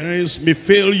friends may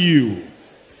fail you.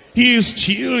 He is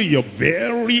still your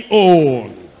very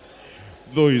own.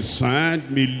 Though his hand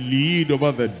may lead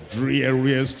over the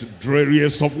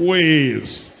dreariest of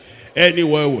ways.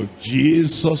 Anywhere with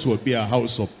Jesus will be a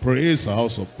house of praise, a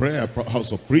house of prayer, a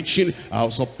house of preaching, a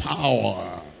house of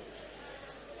power.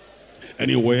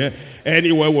 Anywhere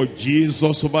with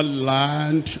Jesus over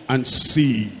land and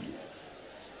sea.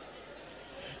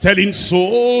 Telling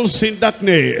souls in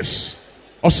darkness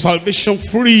of salvation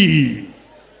free.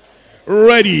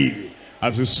 Ready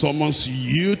as he summons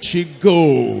you to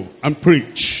go and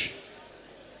preach.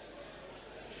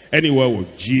 Anywhere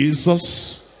with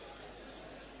Jesus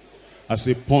as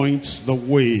he points the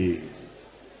way.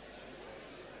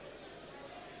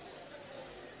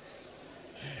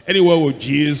 Anywhere with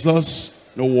Jesus,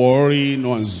 no worry,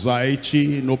 no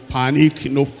anxiety, no panic,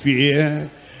 no fear.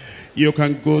 You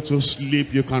can go to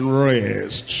sleep, you can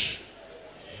rest.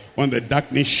 When the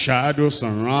darkness shadows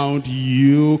around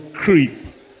you creep,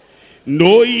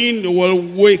 knowing you will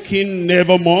waken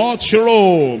nevermore to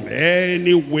roam.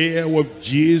 Anywhere with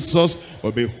Jesus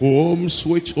will be home,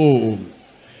 sweet home.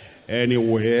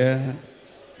 Anywhere,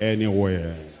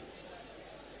 anywhere.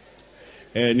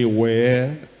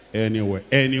 Anywhere, anywhere,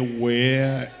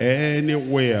 anywhere,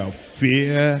 anywhere.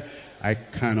 Fear I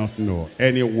cannot know.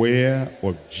 Anywhere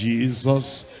with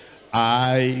Jesus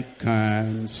I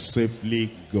can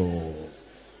safely go.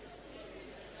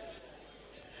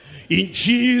 In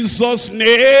Jesus'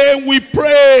 name we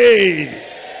pray.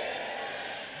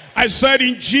 I said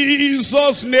in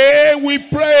Jesus' name we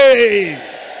pray.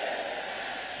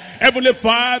 Heavenly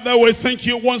Father, we thank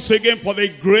you once again for the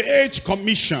great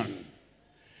commission.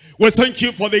 We thank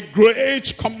you for the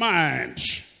great command.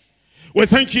 We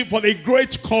thank you for the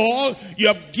great call you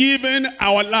have given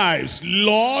our lives.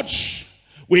 Lord,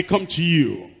 we come to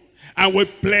you and we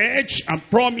pledge and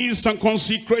promise and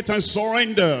consecrate and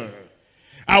surrender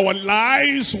our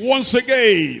lives once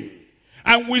again.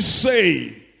 And we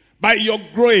say, by your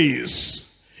grace,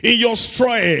 in your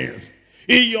strength,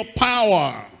 in your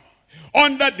power,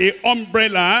 under the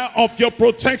umbrella of your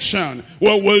protection,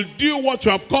 we will do what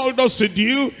you have called us to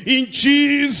do in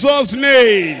Jesus'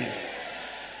 name.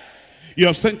 You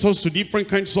have sent us to different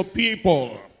kinds of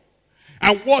people.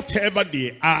 And whatever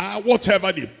they are,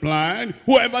 whatever they plan,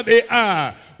 whoever they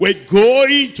are, we're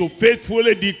going to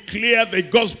faithfully declare the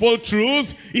gospel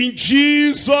truth in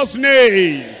Jesus'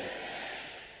 name.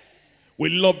 We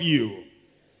love you.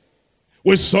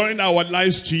 We surrender our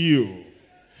lives to you.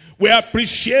 We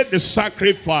appreciate the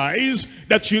sacrifice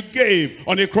that you gave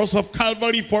on the cross of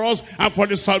Calvary for us and for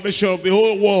the salvation of the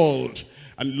whole world.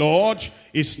 And Lord,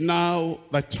 it's now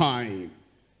the time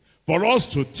for us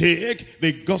to take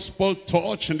the gospel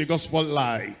torch and the gospel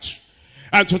light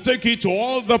and to take it to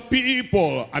all the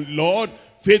people. And Lord,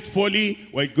 faithfully,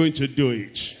 we're going to do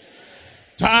it.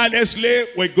 Tirelessly,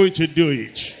 we're going to do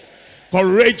it.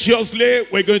 Courageously,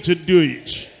 we're going to do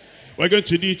it. We're going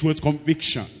to do it with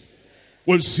conviction,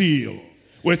 with zeal,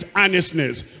 with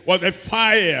earnestness, with the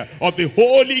fire of the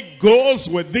Holy Ghost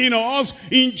within us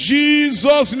in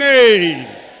Jesus' name.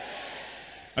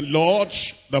 And Lord,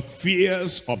 the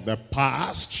fears of the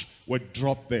past, we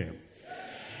drop them.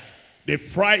 The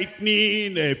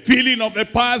frightening feeling of the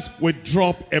past, we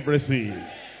drop everything.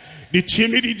 The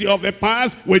timidity of the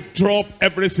past, we drop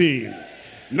everything.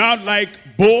 Now, like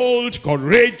bold,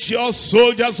 courageous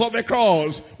soldiers of the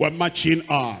cross, we're marching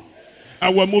on.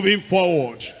 And we're moving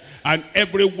forward. And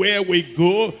everywhere we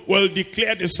go, we'll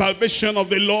declare the salvation of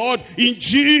the Lord in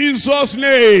Jesus'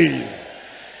 name.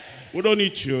 We don't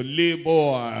need to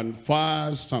labor and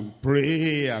fast and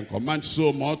pray and command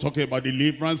so much, talking about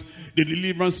deliverance. The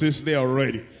deliverance is there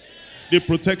already. The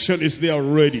protection is there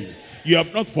already. You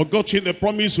have not forgotten the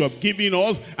promise you have given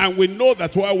us, and we know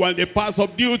that while we're in the path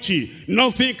of duty,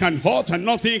 nothing can hurt and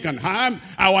nothing can harm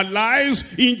our lives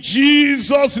in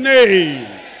Jesus' name.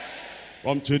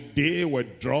 From today, we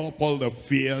drop all the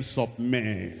fears of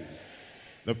men.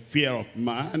 The fear of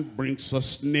man brings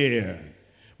us near,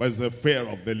 but it's the fear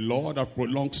of the Lord that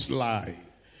prolongs life.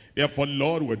 Therefore,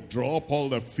 Lord, we drop all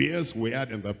the fears we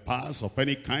had in the past of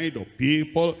any kind of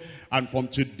people. And from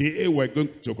today, we're going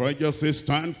to courageously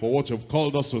stand for what you've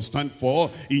called us to stand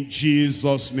for in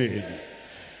Jesus' name.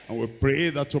 And we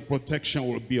pray that your protection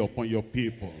will be upon your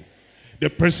people. The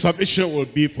preservation will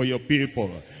be for your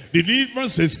people. The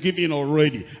deliverance is given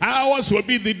already. Ours will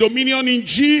be the dominion in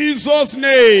Jesus'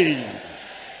 name.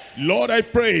 Lord, I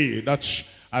pray that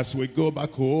as we go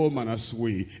back home and as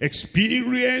we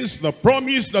experience the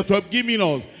promise that you have given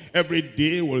us, every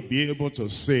day we'll be able to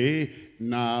say,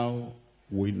 now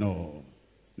we know.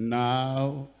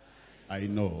 Now I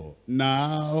know.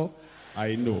 Now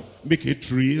I know. Make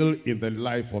it real in the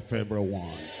life of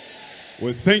everyone.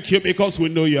 We thank you because we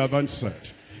know you have answered.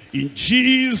 In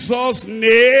Jesus'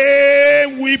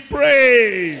 name we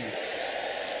pray.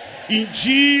 In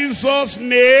Jesus'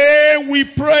 name we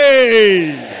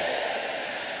pray.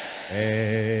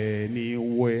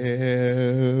 Anywhere,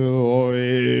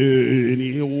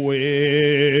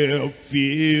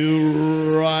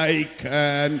 fear I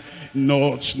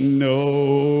cannot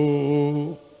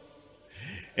know.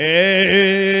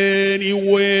 Anywhere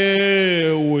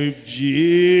with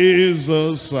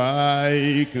Jesus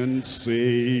I can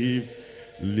safely.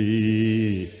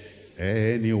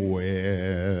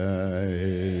 Anywhere,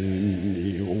 anywhere.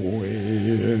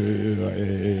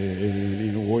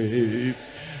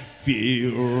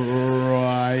 Fear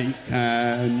I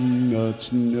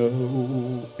cannot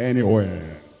know.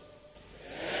 Anywhere.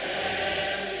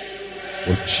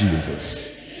 With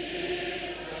Jesus.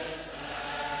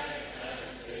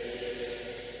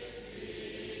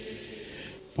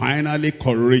 Finally,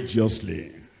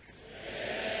 courageously,